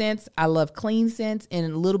scents. I love clean scents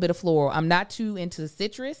and a little bit of floral. I'm not too into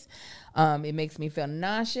citrus. It makes me feel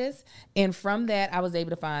nauseous. And from that, I was able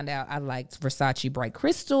to find out I liked Versace Bright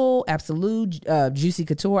Crystal, Absolute, Juicy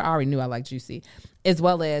Couture. I already knew I liked Juicy. As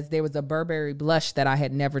well as there was a Burberry blush that I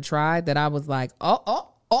had never tried that I was like, okay,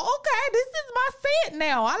 this is my scent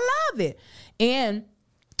now. I love it. And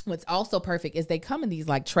what's also perfect is they come in these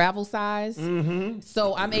like travel size. Mm-hmm.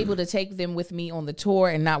 So I'm able to take them with me on the tour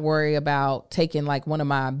and not worry about taking like one of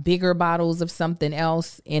my bigger bottles of something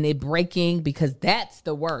else and it breaking, because that's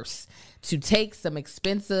the worst. To take some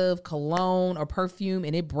expensive cologne or perfume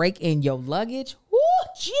and it break in your luggage. Woo,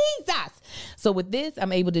 Jesus. So with this,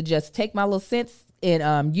 I'm able to just take my little scents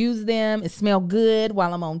and use them and smell good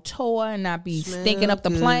while I'm on tour and not be stinking up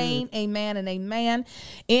the plane. Amen and amen.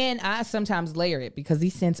 And I sometimes layer it because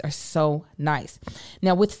these scents are so nice.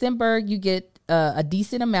 Now with Scentbird, you get a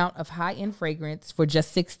decent amount of high-end fragrance for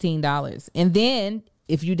just $16. And then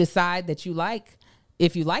if you decide that you like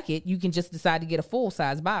it, you can just decide to get a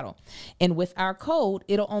full-size bottle. And with our code,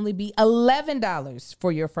 it'll only be $11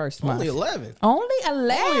 for your first month. Only 11? Only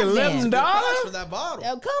 $11 for that bottle.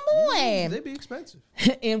 Oh, come on. They'd be expensive.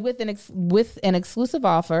 And with an exclusive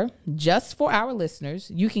offer, just for our listeners,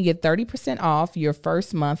 you can get 30% off your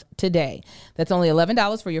first month today. That's only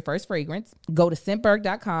 $11 for your first fragrance. Go to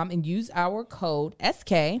Scentbird.com and use our code SK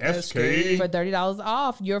for $30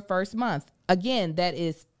 off your first month. Again, that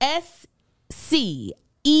is SCENT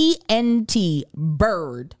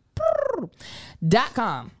bird.com.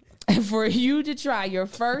 for you to try your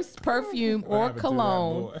first perfume or happened to that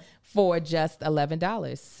cologne boy? for just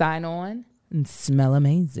 $11. Sign on and smell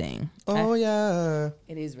amazing. Oh, yeah.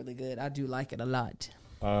 It is really good. I do like it a lot.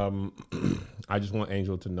 I just want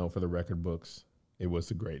Angel to know for the record books, it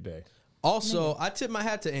was a great day. Also, I tip my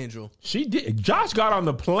hat to Angel. She did. Josh got on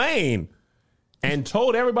the plane and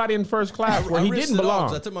told everybody in first class where I he risked didn't it all 'cause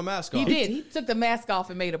belong. I took my mask off. He did. He took the mask off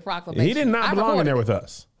and made a proclamation. He did not I belong in there recorded with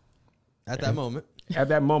us. At that moment. At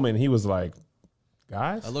that moment, he was like,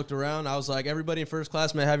 guys, I looked around. I was like, everybody in first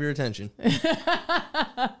class may have your attention.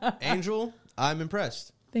 Angel, I'm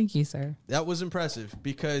impressed. Thank you, sir. That was impressive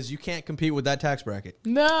because you can't compete with that tax bracket.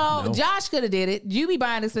 No, Josh could have did it. You be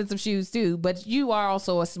buying expensive shoes too, but you are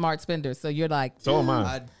also a smart spender. So you're like, so am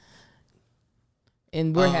I.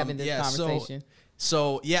 and we're having this yeah, conversation.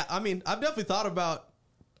 So, yeah, I mean, I've definitely thought about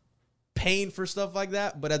paying for stuff like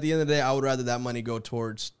that, but at the end of the day, I would rather that money go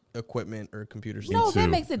towards equipment or computers. No, that too.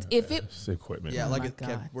 makes sense. If it, It's equipment. Yeah, Oh like my it God.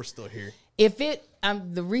 kept, we're still here. if it,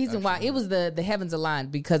 the reason why it was the heavens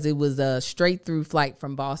aligned because it was a straight through flight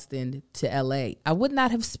from Boston to LA. I would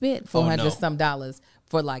not have spent $400 some dollars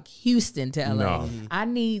for like Houston to LA. No. I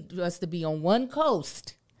need us to be on one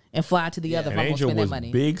coast and fly to the other if And I'm gonna Angel spend that was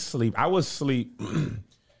money. big sleep. I was asleep.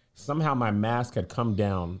 Somehow my mask had come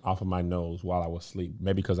down off of my nose while I was asleep.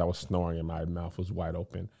 Maybe because I was snoring and my mouth was wide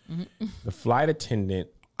open. Mm-hmm. The flight attendant,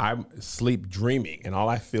 I'm asleep dreaming, and all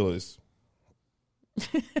I feel is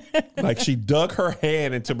like she dug her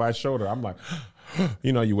hand into my shoulder. I'm like,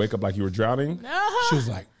 you know, you wake up like you were drowning. She was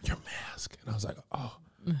like, your mask. And I was like, oh.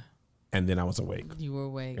 And then I was awake. You were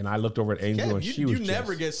awake. And I looked over at Angel, Kev, and you, she was you never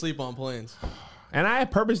just- get sleep on planes. And I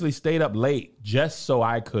had purposely stayed up late just so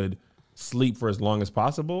I could sleep for as long as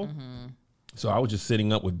possible. So I was just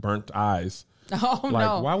sitting up with burnt eyes. Oh Like,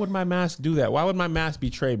 no! why would my mask do that? Why would my mask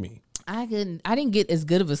betray me? I didn't get as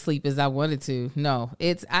good of a sleep as I wanted to. No,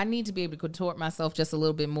 I need to be able to contort myself just a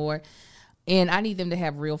little bit more. And I need them to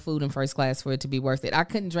have real food in first class for it to be worth it. I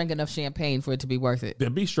couldn't drink enough champagne for it to be worth it. The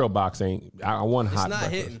bistro box ain't. I want It's hot not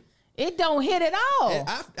breakfast. hitting. It don't hit at all.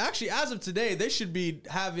 Actually, as of today, they should be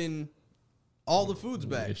having all the foods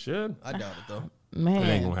back. It should. I doubt it, though. It ain't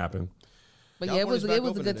Man. gonna happen. But yeah, it was California's back a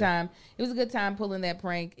open good today. time. It was a good time pulling that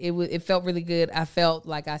prank. It felt really good. I felt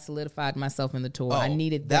like I solidified myself in the tour. I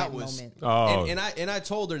needed that moment. Oh, And I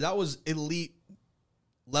told her that was elite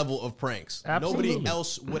level of pranks. Absolutely. Nobody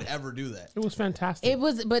else would ever do that. it was fantastic. It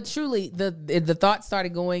was, but truly, the thought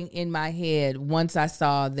started going in my head once I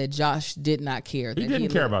saw that Josh did not care. He didn't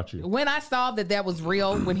care about you. When I saw that was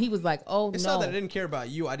real, when he was like, "Oh It's no," not that I didn't care about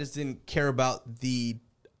you. I just didn't care about the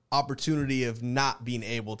opportunity of not being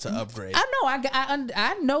able to upgrade. I know.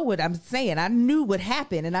 I know what I'm saying. I knew what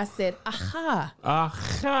happened, and I said, "Aha,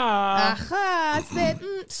 Aha. aha." I said,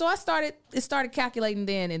 so I started calculating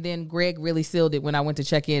then, and then Greg really sealed it when I went to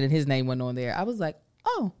check in, and his name wasn't on there. I was like,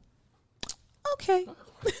 "Oh, okay."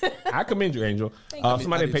 I commend you, Angel.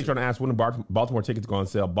 Somebody at Patreon asked when the Baltimore tickets go on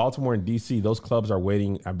sale. Baltimore and DC, those clubs are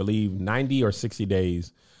waiting, I believe, 90 or 60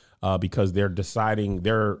 days because they're deciding,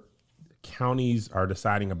 their counties are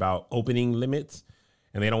deciding about opening limits,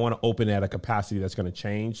 and they don't want to open at a capacity that's going to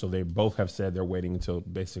change. So they both have said they're waiting until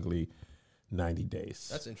basically 90 days.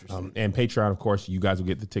 That's interesting. And Patreon, of course, you guys will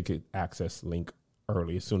get the ticket access link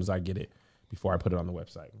early as soon as I get it before I put it on the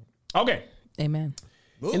website. Okay. Amen.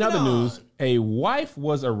 In other news, a wife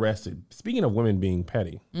was arrested. Speaking of women being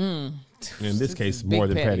petty, in this case, more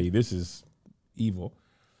than petty. This is evil.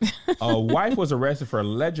 A wife was arrested for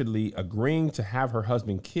allegedly agreeing to have her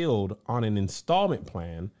husband killed on an installment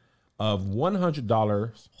plan of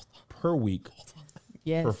 $100 per week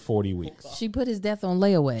Yes. for 40 weeks. She put his death on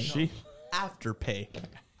layaway. She, After pay.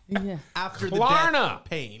 Yeah. After the Klarna. death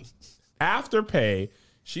pain. after pay,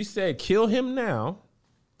 she said, kill him now,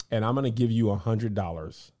 and I'm going to give you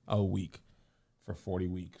 $100 a week for 40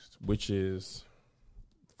 weeks, which is...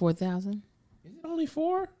 4,000. Is it only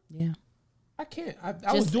 4? Yeah. I can't. I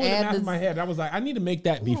was Just doing the add math in my head. I was like, I need to make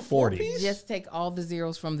that be 40. Just take all the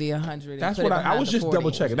zeros from the 100. That's and put what it I was behind the just 40.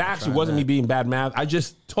 double checking. That actually wasn't me being bad math. I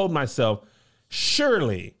just told myself,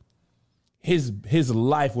 surely his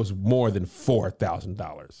life was more than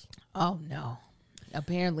 $4,000. Oh no.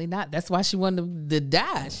 Apparently not. That's why she wanted to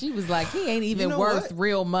die. She was like, he ain't even You know worth what?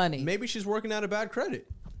 real money. Maybe she's working out a bad credit.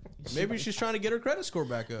 Maybe she's trying to get her credit score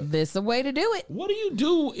back up. This a way to do it. What do you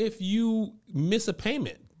do if you miss a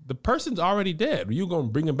payment? The person's already dead. Are you going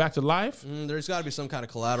to bring him back to life? There's got to be some kind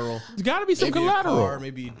of collateral. There's got to be some Maybe a collateral. car,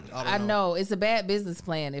 maybe, I know it's a bad business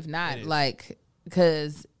plan. If not, is. like,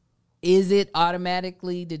 because is it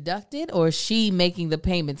automatically deducted or is she making the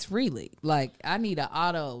payments freely? Like, I need an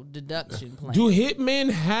auto deduction plan. Do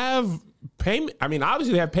hitmen have payment? I mean,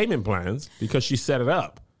 obviously they have payment plans because she set it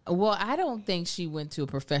up. Well, I don't think she went to a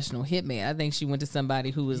professional hitman. I think she went to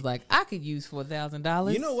somebody who was like, I could use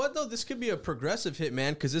 $4,000. You know what, though? This could be a progressive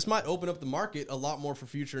hitman because this might open up the market a lot more for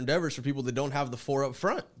future endeavors for people that don't have the 4 up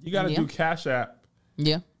front. You got to do Cash App.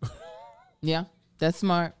 Yeah. Yeah. That's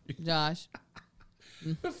smart, Josh.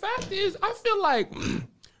 The fact is, I feel like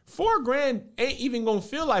 $4,000 ain't even going to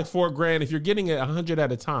feel like $4,000 if you're getting it 100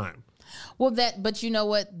 at a time. Well, but you know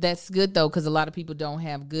what? That's good, though, because a lot of people don't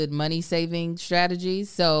have good money saving strategies.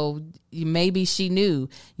 So maybe she knew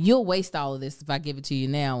you'll waste all of this if I give it to you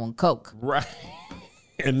now on Coke. Right.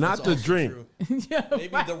 And not the drink. Yeah,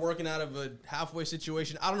 Maybe they're working out of a halfway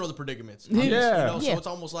situation. I don't know the predicaments. Yeah. So it's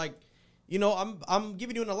almost like, I'm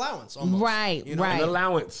giving you an allowance almost. Right, right. An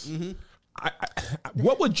allowance. Mm-hmm.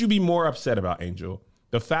 What would you be more upset about, Angel?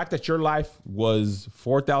 The fact that your life was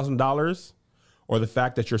 $4,000 or the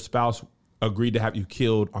fact that your spouse agreed to have you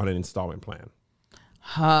killed on an installment plan?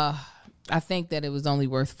 I think that it was only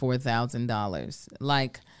worth $4,000.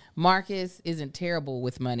 Like, Marcus isn't terrible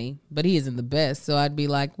with money, but he isn't the best. So I'd be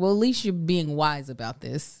like, well, at least you're being wise about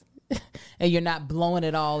this. And you're not blowing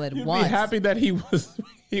it all at once. You'd be happy that he was.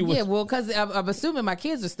 Yeah, well, because I'm assuming my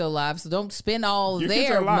kids are still alive, so don't spend all Your kids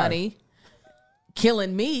are their alive. money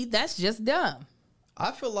killing me. That's just dumb.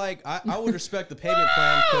 I feel like I would respect the payment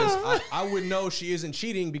plan because I would know she isn't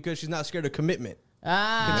cheating because she's not scared of commitment.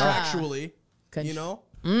 Contractually,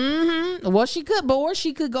 Mm-hmm. Well, she could, or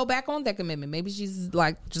she could go back on that commitment. Maybe she's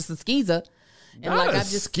like just a skeezer. And Not like a I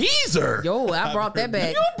just skeezer. Yo, I brought that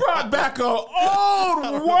back. You brought back an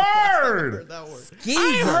old word. Skeezer.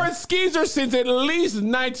 I ain't heard skeezer since at least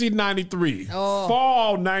 1993. Oh.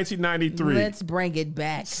 Fall 1993. Let's bring it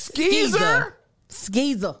back. Skeezer?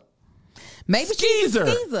 Skeezer. Maybe she's a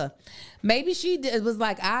skeezer. Maybe she was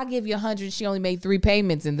like, I'll give you 100. She only made 3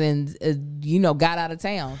 payments and then, got out of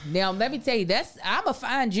town. Now, let me tell you, I'm going to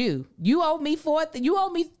find you. You owe me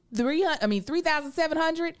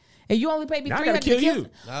 $3,700 and you only paid me $300. I gotta kill you.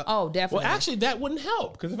 Oh, definitely. Well, actually, that wouldn't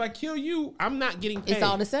help because if I kill you, I'm not getting paid. It's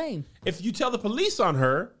all the same. If you tell the police on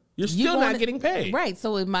her, you're still not getting paid. Right.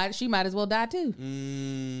 So she might as well die too.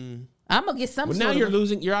 I'm going to get some Well, sort now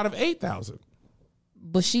of... you're out of 8,000.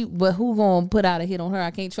 But who gonna put out a hit on her? I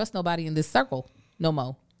can't trust nobody in this circle no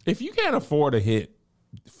more. If you can't afford a hit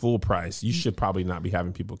full price, you should probably not be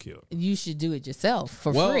having people killed. You should do it yourself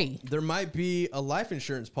for Well, free. there might be a life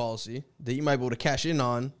insurance policy that you might be able to cash in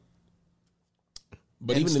on.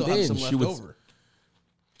 But and even still have then, some she left was. over.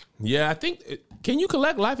 Yeah, I think. Can you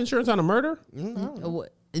collect life insurance on a murder? No,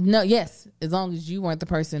 yes, as long as you weren't the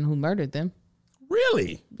person who murdered them.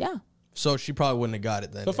 Really? Yeah. So she probably wouldn't have got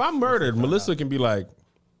it then. So if I'm murdered, Melissa can be like,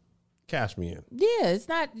 cash me in. Yeah, it's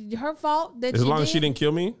not her fault that As long as she didn't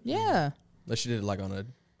kill me? Yeah. Unless she did it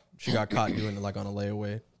she got caught doing it like on a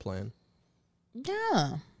layaway plan.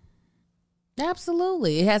 Yeah.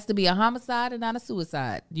 Absolutely. It has to be a homicide and not a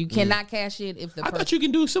suicide. You cannot cash in if the I thought you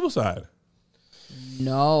can do suicide.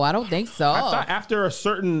 No, I don't think so. I thought after a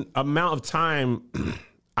certain amount of time,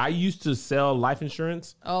 I used to sell life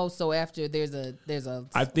insurance. Oh, so after there's a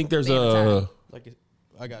I think there's span of time.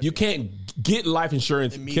 I got you can't get life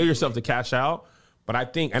insurance, kill yourself to cash out. But I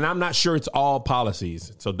think, and I'm not sure it's all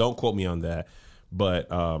policies, so don't quote me on that. But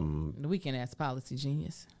we can ask Policy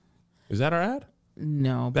Genius. is that our ad?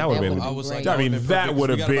 No, but That would've been- been I was great. like, I mean, that would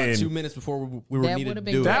have We got about been 2 minutes before we were That needed to would've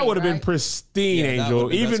been do it. great. That would have been Right? pristine, Yeah, that Angel, would've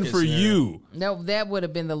been even best for case scenario. you. No, that would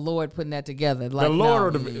have been the Lord putting that together. Like, The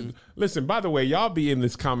Lord no. would have. Listen, by the way, y'all be in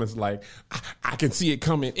this comments like, I can see it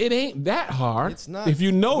coming. It ain't that hard. It's not. If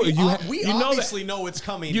you know, we you know that. obviously know it's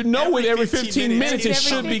coming. You know it every 15 minutes it Every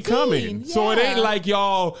should be 15, coming. So it ain't yeah. like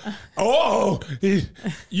y'all,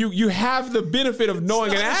 you have the benefit of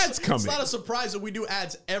knowing an ad's coming. It's not a surprise that we do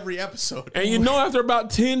ads every episode. And you know after about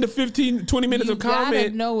 10 to 15, 20 minutes You of gotta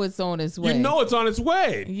comment, know it's on its way. you know it's on its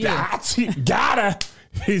way. Yeah. Gotta.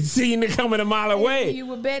 He's seen it coming a mile away. You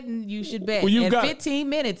were betting, you should bet. Well, you In got- 15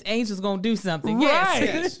 minutes, Angel's gonna do something. Right.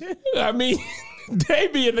 Yes. I mean, they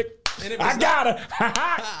be in the, And if I it's gotta.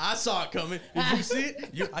 I saw it coming. Did you see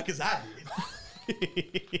it? Because I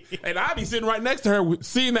did. And I be sitting right next to her,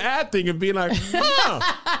 seeing the ad thing and being like,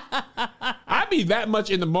 I be that much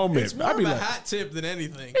in the moment. It's more I of be a like, hat tip than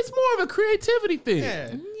anything. it's more of a creativity thing.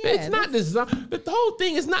 Yeah. It's not designed. The whole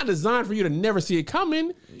thing is not designed for you to never see it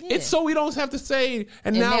coming. It's so we don't have to say,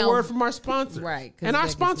 and now now- word from our sponsor. Right, 'cause And our that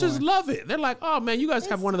gets sponsors more. love it. They're like, oh man, you guys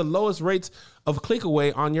have one of the lowest rates of click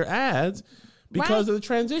away on your ads because of the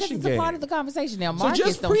transition It's game. a part of the conversation now. So Marcus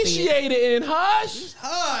just don't see it. appreciate it and hush.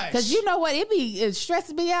 Hush. Because you know what? It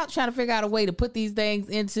stresses me out trying to figure out a way to put these things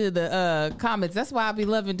into the comments. That's why I be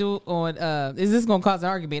loving doing on, is this going to cause an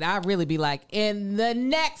argument? I really be like, in the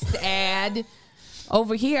next ad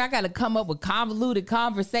Over here, I got to come up with convoluted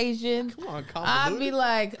conversations. Come on, I'd be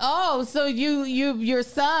like, oh, so your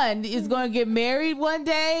son is going to get married one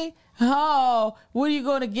day? Oh, what are you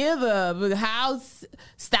going to give him? A house,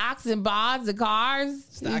 stocks and bonds and cars?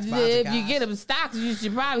 Stocks, bonds, if and you cars. get him stocks, you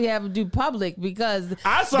should probably have him do public because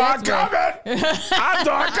I saw it coming. I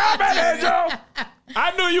saw it coming, Angel.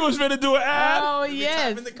 I knew you was finna do an ad. Oh, Every yes.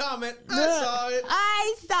 time in the comment, I saw it.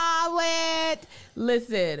 I saw it.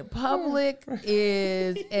 Listen, public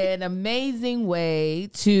is an amazing way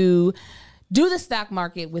to do the stock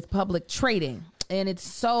market with public trading. And it's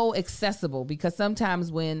so accessible because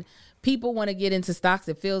sometimes when people want to get into stocks,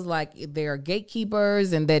 it feels like they're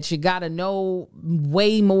gatekeepers and that you got to know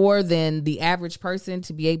way more than the average person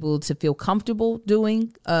to be able to feel comfortable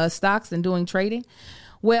doing stocks and doing trading.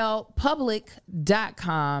 Well,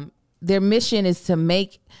 public.com, their mission is to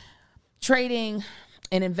make trading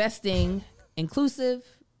and investing inclusive,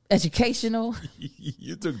 educational,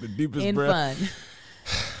 You took the deepest and breath. fun.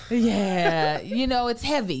 Yeah, it's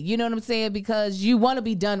heavy. You know what I'm saying? Because you want to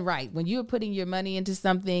be done right. When you're putting your money into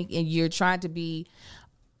something and you're trying to be,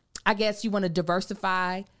 I guess you want to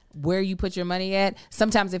diversify where you put your money at.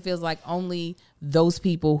 Sometimes it feels like only those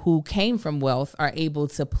people who came from wealth are able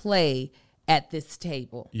to play at this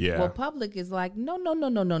table. Yeah. Well, public is like, no.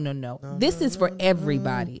 This is for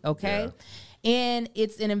everybody, okay? Yeah. And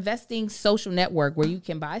it's an investing social network where you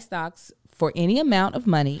can buy stocks for any amount of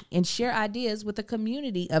money and share ideas with a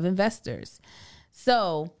community of investors.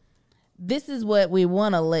 So this is what we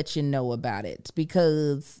want to let you know about it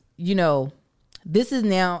because, this is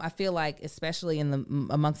now, I feel like, especially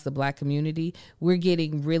amongst the Black community, we're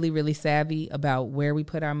getting really, really savvy about where we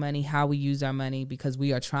put our money, how we use our money, because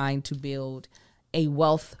we are trying to build a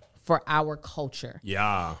wealth for our culture.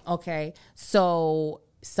 Yeah. Okay. So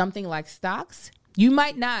something like stocks, you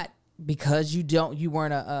might not, because you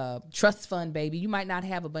weren't a trust fund baby, you might not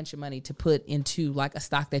have a bunch of money to put into like a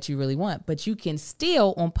stock that you really want, but you can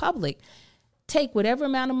still on public take whatever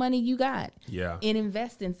amount of money you got and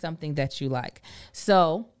invest in something that you like.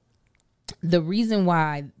 So the reason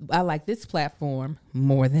why I like this platform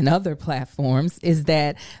more than other platforms is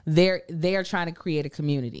that they're trying to create a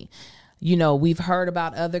community. We've heard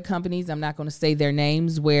about other companies, I'm not going to say their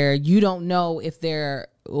names, where you don't know if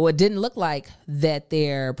it didn't look like that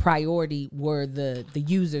their priority were the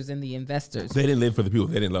users and the investors. They didn't live for the people.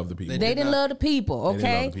 They didn't love the people. They didn't love the people, okay? They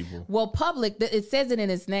didn't love the people. Well, public, it says it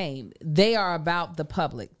in its name. They are about the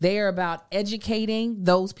public. They are about educating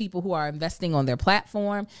those people who are investing on their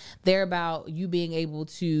platform. They're about you being able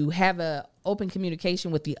to have a open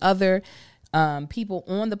communication with the other people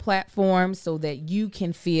on the platform so that you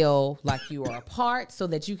can feel like you are a part, so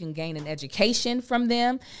that you can gain an education from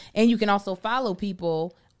them. And you can also follow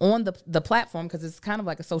people on the platform because it's kind of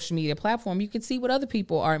like a social media platform. You can see what other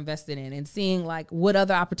people are invested in and seeing like what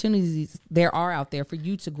other opportunities there are out there for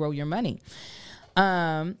you to grow your money.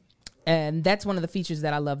 And that's one of the features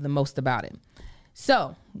that I love the most about it.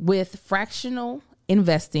 So with fractional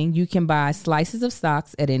investing, you can buy slices of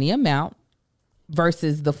stocks at any amount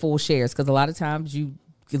versus the full shares, because a lot of times a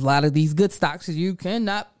lot of these good stocks you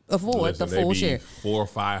cannot afford the full share. $400 or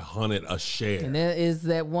 $500 a share. And there is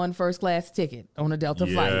that one first class ticket on a Delta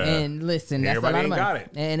flight. And listen, that's Everybody a lot of money. got it.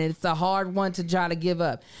 And it's a hard one to try to give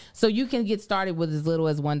up. So you can get started with as little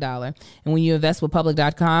as $1. And when you invest with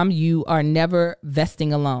public.com, you are never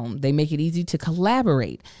vesting alone. They make it easy to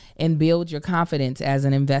collaborate and build your confidence as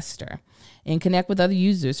an investor. And connect with other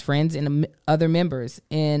users, friends, and other members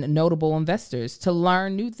and notable investors to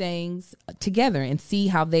learn new things together and see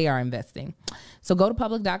how they are investing. So go to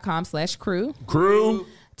public.com/crew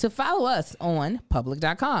to follow us on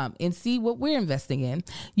public.com and see what we're investing in.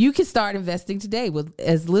 You can start investing today with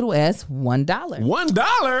as little as $1.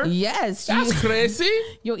 $1? Yes. That's crazy.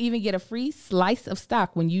 You'll even get a free slice of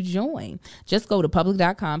stock when you join. Just go to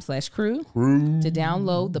public.com/crew to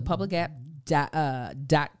download the public app. To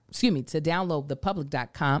download the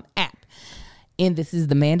public.com app. And this is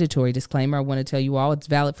the mandatory disclaimer. I want to tell you all it's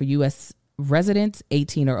valid for U.S. residents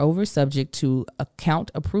 18 or over, subject to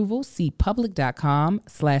account approval. See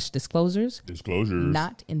public.com/disclosures. Disclosures.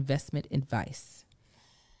 Not investment advice.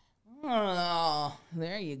 Oh,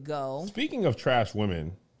 there you go. Speaking of trash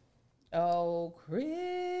women. Oh,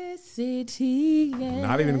 Chrissy Teigen.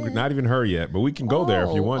 Not even her yet, but we can go there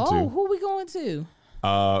if you want to. Oh, who we going to?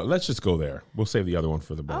 Let's just go there. We'll save the other one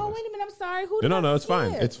for the bonus. Oh, wait a minute. I'm sorry. Who? No, it's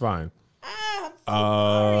fine. It's fine. I'm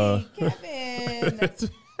so sorry, Kevin.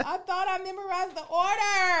 I thought I memorized the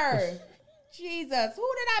order. Jesus, who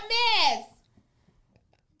did I miss?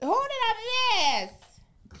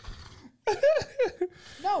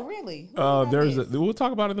 No, really. We'll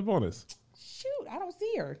talk about it in the bonus. Shoot, I don't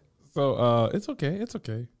see her. So it's okay. It's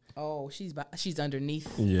okay. Oh, she's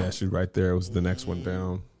underneath. Yeah, she's right there. It was the next one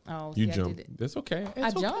down. Oh, You see, I jumped. did it. That's okay. It's I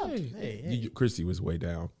okay. jumped. Hey. Chrissy was way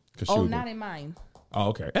down. Oh, not in mine. Oh,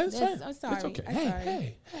 okay. That's fine. I'm sorry. It's okay. I'm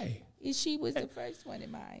Hey, sorry. hey. She was the first one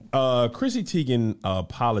in mine. Chrissy Teigen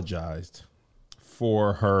apologized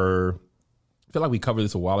for her. I feel like we covered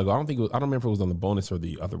this a while ago. I don't remember if it was on the bonus or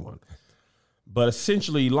the other one. But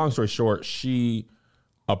essentially, long story short, she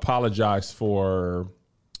apologized for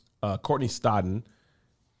Courtney Stodden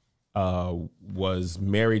was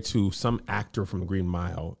married to some actor from the Green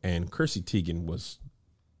Mile, and Chrissy Teigen was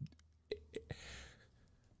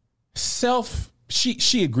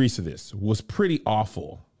she agrees to this, was pretty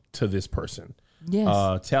awful to this person.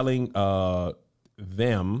 Yes. Telling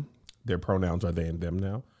them, their pronouns are they and them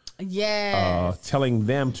now. Yes. Telling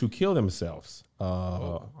them to kill themselves.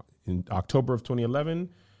 In October of 2011,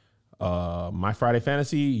 My Friday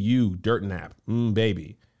Fantasy, you, Dirt Nap,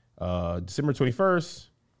 baby. December 21st,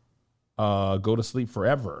 Go to Sleep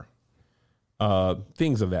Forever.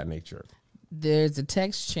 Things of that nature. There's a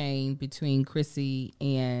text chain between Chrissy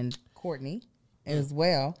and Courtney as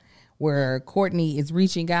well, where Courtney is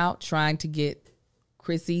reaching out, trying to get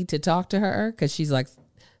Chrissy to talk to her, because she's like,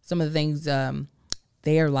 some of the things,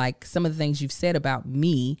 they're like, some of the things you've said about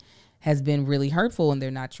me has been really hurtful and they're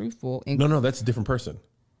not truthful. And No, that's a different person.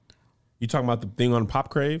 You talking about the thing on Pop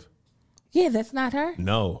Crave? yeah, that's not her.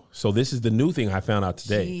 No. So this is the new thing I found out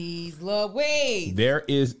today. Jeez Louise. There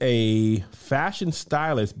is a fashion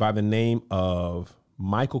stylist by the name of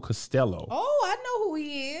Michael Costello. Oh, I know who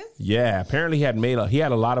he is. Yeah, apparently he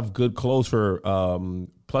had a lot of good clothes for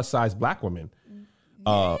plus size black women.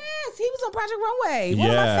 Yes, he was on Project Runway. One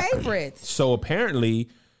of my favorites. So apparently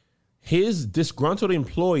his disgruntled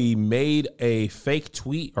employee made a fake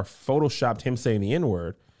tweet or photoshopped him saying the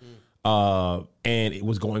N-word. And it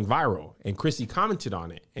was going viral, and Chrissy commented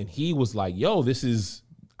on it, and he was like, yo,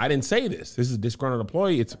 I didn't say this. This is a disgruntled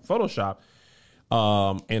employee. It's Photoshop.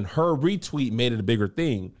 And her retweet made it a bigger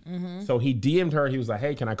thing. Mm-hmm. So he DM'd her. He was like,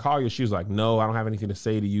 hey, can I call you? She was like, no, I don't have anything to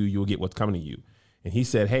say to you. You'll get what's coming to you. And he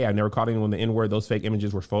said, hey, I never called anyone the N-word. Those fake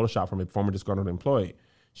images were Photoshopped from a former disgruntled employee.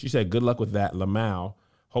 She said, good luck with that, Lamau.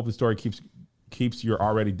 Hope the story keeps your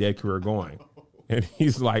already dead career going. And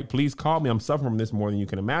he's like, please call me. I'm suffering from this more than you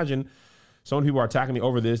can imagine. So many people are attacking me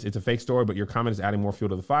over this. It's a fake story, but your comment is adding more fuel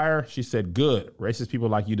to the fire. She said, good. Racist people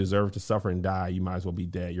like you deserve to suffer and die. You might as well be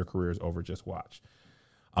dead. Your career is over. Just watch.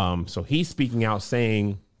 So he's speaking out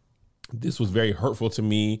saying, this was very hurtful to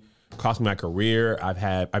me, cost me my career.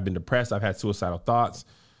 I've been depressed. I've had suicidal thoughts.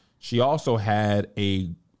 She also had a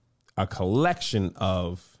collection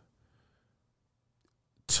of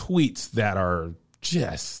tweets that are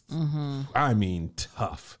just,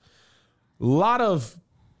 tough. A lot of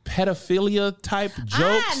pedophilia type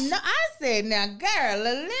jokes. I said, now, girl,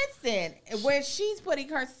 listen, where she's putting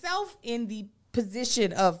herself in the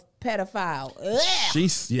position of pedophile. Ugh.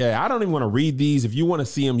 I don't even want to read these. If you want to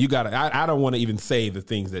see them, you got to. I don't want to even say the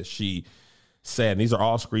things that she said. And these are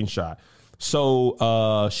all screenshot.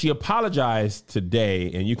 So she apologized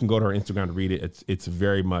today, and you can go to her Instagram to read it. It's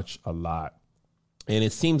very much a lot. And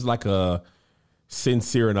it seems like a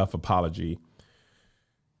sincere enough apology.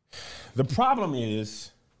 The problem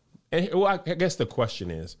is, I guess the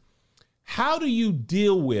question is, how do you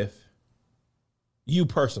deal with you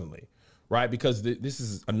personally, right? Because this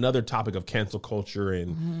is another topic of cancel culture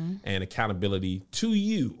and accountability to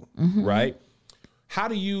you, right? How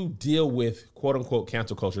do you deal with quote unquote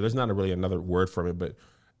cancel culture? There's not really another word from it, but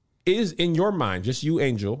is in your mind, just you,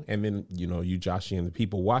 Angel, and then, you Joshie, and the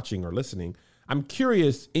people watching or listening, I'm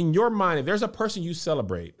curious, in your mind, if there's a person you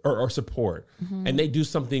celebrate or support and they do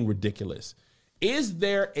something ridiculous, is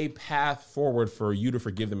there a path forward for you to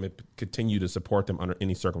forgive them and continue to support them under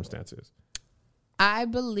any circumstances? I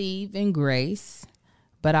believe in grace,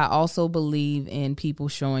 but I also believe in people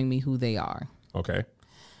showing me who they are. Okay.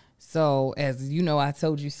 So, as you know, I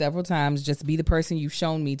told you several times, just be the person you've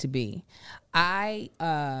shown me to be.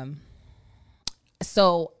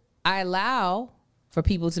 So I allow for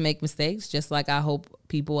people to make mistakes, just like I hope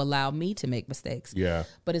people allow me to make mistakes. Yeah.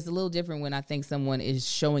 But it's a little different when I think someone is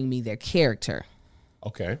showing me their character.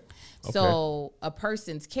 Okay. So a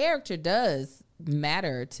person's character does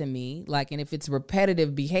matter to me. And if it's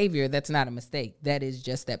repetitive behavior, that's not a mistake. That is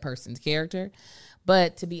just that person's character.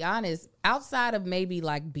 But to be honest, outside of maybe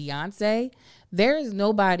like Beyonce, there is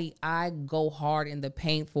nobody I go hard in the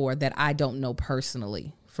paint for that I don't know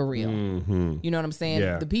personally. For real. Mm-hmm. You know what I'm saying?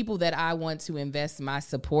 Yeah. The people that I want to invest my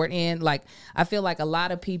support in, I feel like a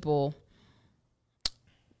lot of people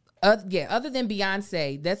Other than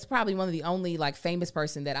Beyonce, that's probably one of the only like famous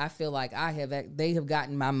person that I feel like they have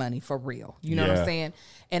gotten my money for real. You know what I'm saying?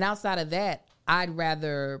 And outside of that, I'd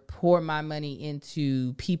rather pour my money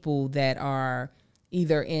into people that are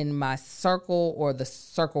either in my circle or the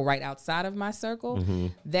circle right outside of my circle. Mm-hmm.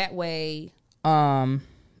 That way,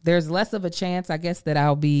 there's less of a chance, I guess, that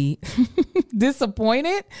I'll be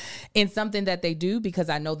disappointed in something that they do because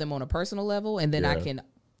I know them on a personal level, and then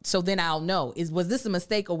then I'll know, was this a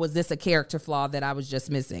mistake or was this a character flaw that I was just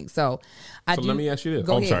missing? So let me ask you this.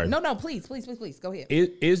 Go ahead. Sorry. No, please. Go ahead.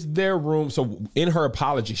 Is there room? So in her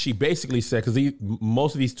apology, she basically said, because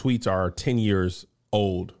most of these tweets are 10 years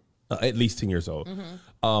old, at least 10 years old.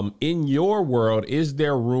 Mm-hmm. In your world, is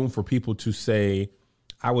there room for people to say,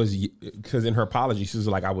 because in her apology, she was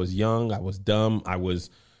like, I was young, I was dumb, I was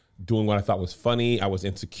doing what I thought was funny, I was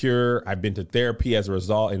insecure, I've been to therapy as a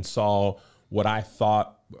result and saw what I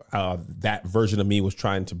thought that version of me was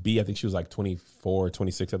trying to be. I think she was like 24,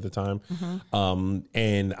 26 at the time. Mm-hmm.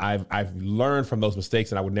 And I've learned from those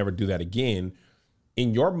mistakes and I would never do that again.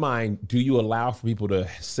 In your mind, do you allow for people to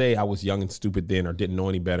say I was young and stupid then or didn't know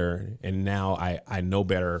any better and now I know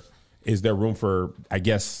better? Is there room for, I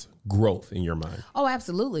guess, growth in your mind? Oh,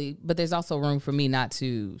 absolutely. But there's also room for me not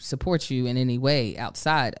to support you in any way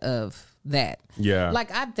outside of that. Yeah.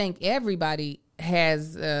 Like, I think everybody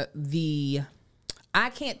has I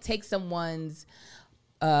can't take someone's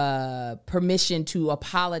permission to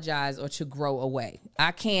apologize or to grow away.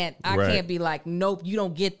 I can't be like, nope, you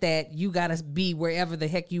don't get that. You got to be wherever the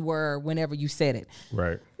heck you were whenever you said it.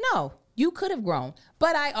 Right. No, you could have grown.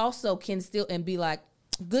 But I also can still and be like,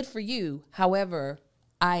 good for you. However,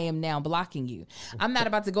 I am now blocking you. I'm not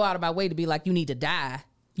about to go out of my way to be like, you need to die.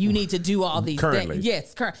 You need to do all these things.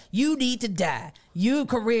 Yes, you need to die. Your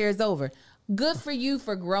career is over. Good for you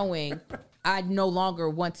for growing. I no longer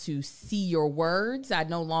want to see your words. I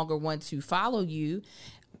no longer want to follow you.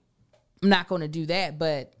 I'm not going to do that,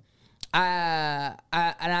 but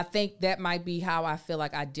I think that might be how I feel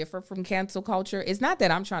like I differ from cancel culture. It's not that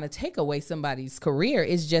I'm trying to take away somebody's career.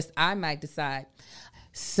 It's just I might decide.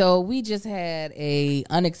 So we just had a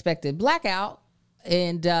unexpected blackout.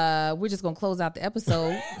 And we're just going to close out the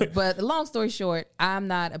episode. But long story short, I'm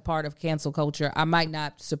not a part of cancel culture. I might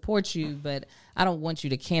not support you, but I don't want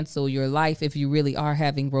you to cancel your life if you really are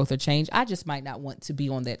having growth or change. I just might not want to be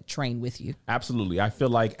on that train with you. Absolutely. I feel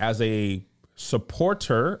like as a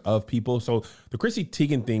supporter of people, so the Chrissy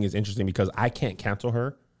Teigen thing is interesting because I can't cancel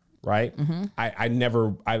her, right? Mm-hmm.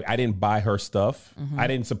 I didn't buy her stuff. Mm-hmm. I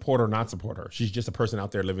didn't support or not support her. She's just a person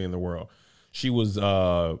out there living in the world. She was...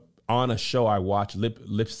 on a show I watched, lip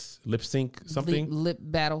sync something, lip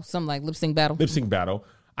battle, something like lip sync battle.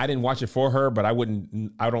 I didn't watch it for her, but I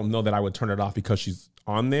don't know that I would turn it off because she's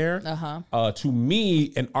on there. To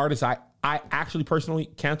me, an artist I actually personally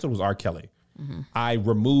canceled was R. Kelly. Mm-hmm. I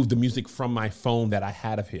removed the music from my phone that I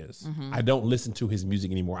had of his. Mm-hmm. I don't listen to his music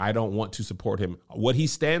anymore. I don't want to support him. What he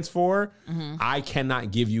stands for, mm-hmm. I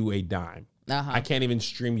cannot give you a dime. I can't even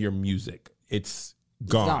stream your music. It's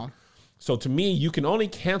gone. So to me, you can only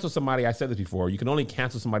cancel somebody. I said this before. You can only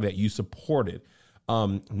cancel somebody that you supported.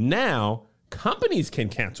 Now, companies can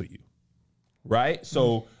cancel you, right?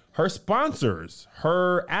 So her sponsors,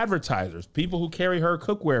 her advertisers, people who carry her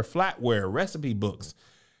cookware, flatware, recipe books,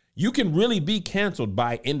 you can really be canceled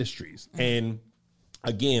by industries. And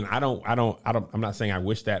again, I'm not saying I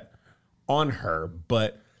wish that on her,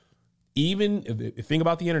 but even the thing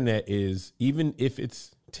about the internet is even if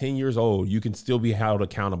it's 10 years old, you can still be held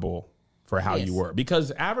accountable for how you were, because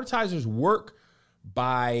advertisers work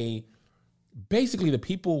by basically the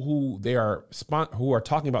people who they are who are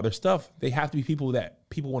talking about their stuff. They have to be people that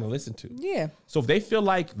people want to listen to. Yeah. So if they feel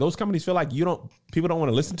like those companies feel like people don't want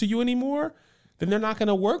to listen to you anymore, then they're not going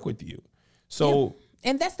to work with you. So,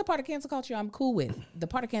 and that's the part of cancel culture I'm cool with. The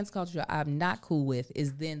part of cancel culture I'm not cool with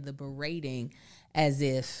is then the berating as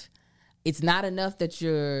if it's not enough that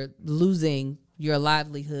you're losing your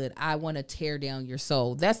livelihood. I want to tear down your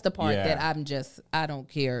soul. That's the part that I don't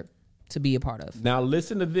care to be a part of. Now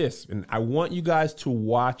listen to this, and I want you guys to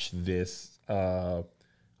watch this. I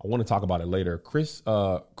want to talk about it later.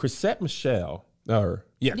 Chrisette Michele,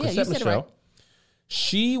 Chrisette Michele. Right.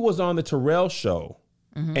 She was on the Terrell show,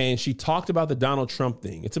 and she talked about the Donald Trump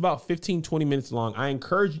thing. It's about 15, 20 minutes long. I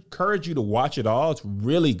encourage you to watch it all. It's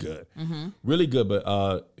really good. Really good.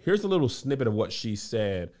 But here's a little snippet of what she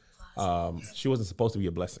said. She wasn't supposed to be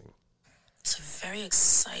a blessing. It's a very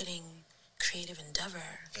exciting, creative endeavor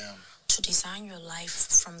to design your life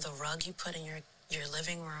from the rug you put in your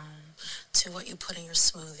living room to what you put in your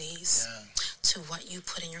smoothies, to what you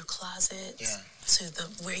put in your closet, to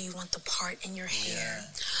where you want the part in your hair,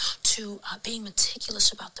 to being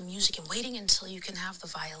meticulous about the music and waiting until you can have the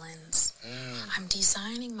violins. I'm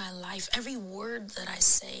designing my life. Every word that I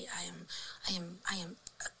say, I am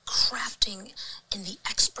crafting in the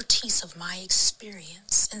expertise of my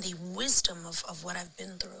experience and the wisdom of what I've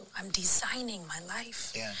been through. I'm designing my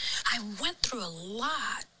life. Yeah. I went through a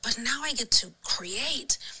lot, but now I get to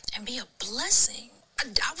create and be a blessing.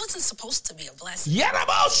 I wasn't supposed to be a blessing.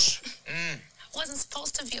 I wasn't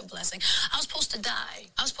supposed to be a blessing. I was supposed to die.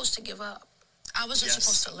 I was supposed to give up. I wasn't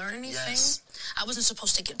supposed to learn anything. I wasn't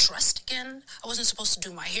supposed to get dressed again. I wasn't supposed to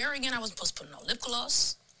do my hair again. I wasn't supposed to put no lip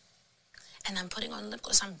gloss. And I'm putting on lip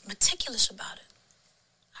gloss. I'm meticulous about it.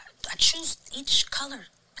 I choose each color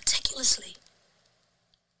meticulously.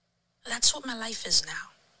 That's what my life is now.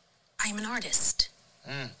 I'm an artist.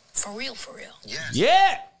 For real, for real.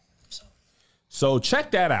 Yeah. So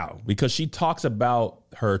check that out, because she talks about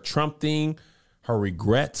her Trump thing, her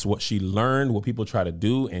regrets, what she learned, what people try to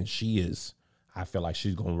do. And I feel like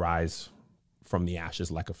she's going to rise from the ashes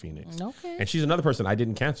like a phoenix. Okay. And she's another person I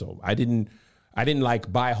didn't cancel. I didn't like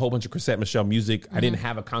buy a whole bunch of Chrisette Michele music. I didn't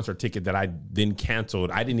have a concert ticket that I then canceled.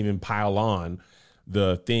 I didn't even pile on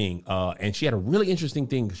the thing. And she had a really interesting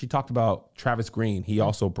thing. She talked about Travis Green. He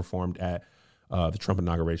also performed at the Trump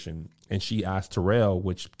inauguration. And she asked Terrell,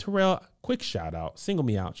 quick shout out. Single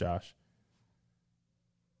me out, Josh.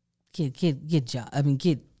 Get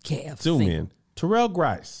Kev. Zoom in. Terrell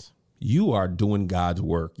Grice, you are doing God's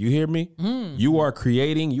work. You hear me? You are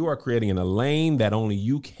creating in a lane that only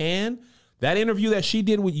you can. That interview that she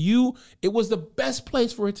did with you, it was the best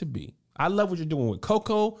place for it to be. I love what you're doing with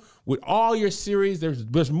Coco, with all your series.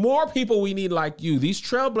 There's more people we need like you. These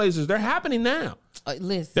trailblazers, they're happening now.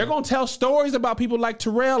 Listen. They're going to tell stories about people like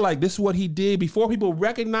Terrell, like this is what he did before people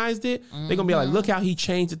recognized it. They're going to be like, look how he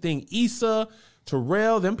changed the thing. Issa,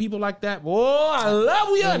 Terrell, them people like that. Oh, I love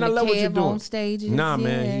you, and I love what you're doing. On stages,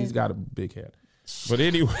 man, he's got a big head. But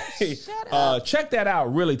anyway, check that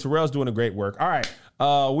out. Really, Terrell's doing a great work. All right.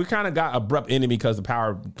 We kind of got abrupt ending because the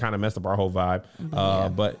power kind of messed up our whole vibe.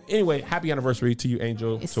 But anyway, happy anniversary to you,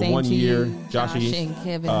 Angel. To 1 year, Joshy, and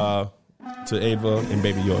Kevin. to Ava and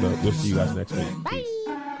Baby Yoda. We'll see you guys next week. Bye.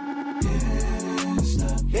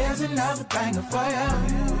 Here's another banger for you.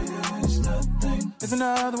 Here's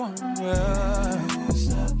another one.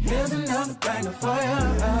 Here's another banger for you.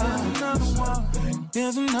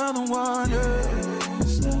 Here's another one.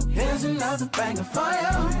 Here's another banger for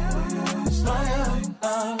you.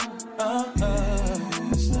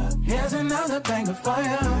 Here's another banger for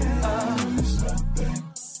you.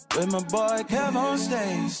 With my boy Kev on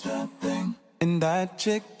stage, and that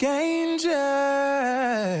chick Angel.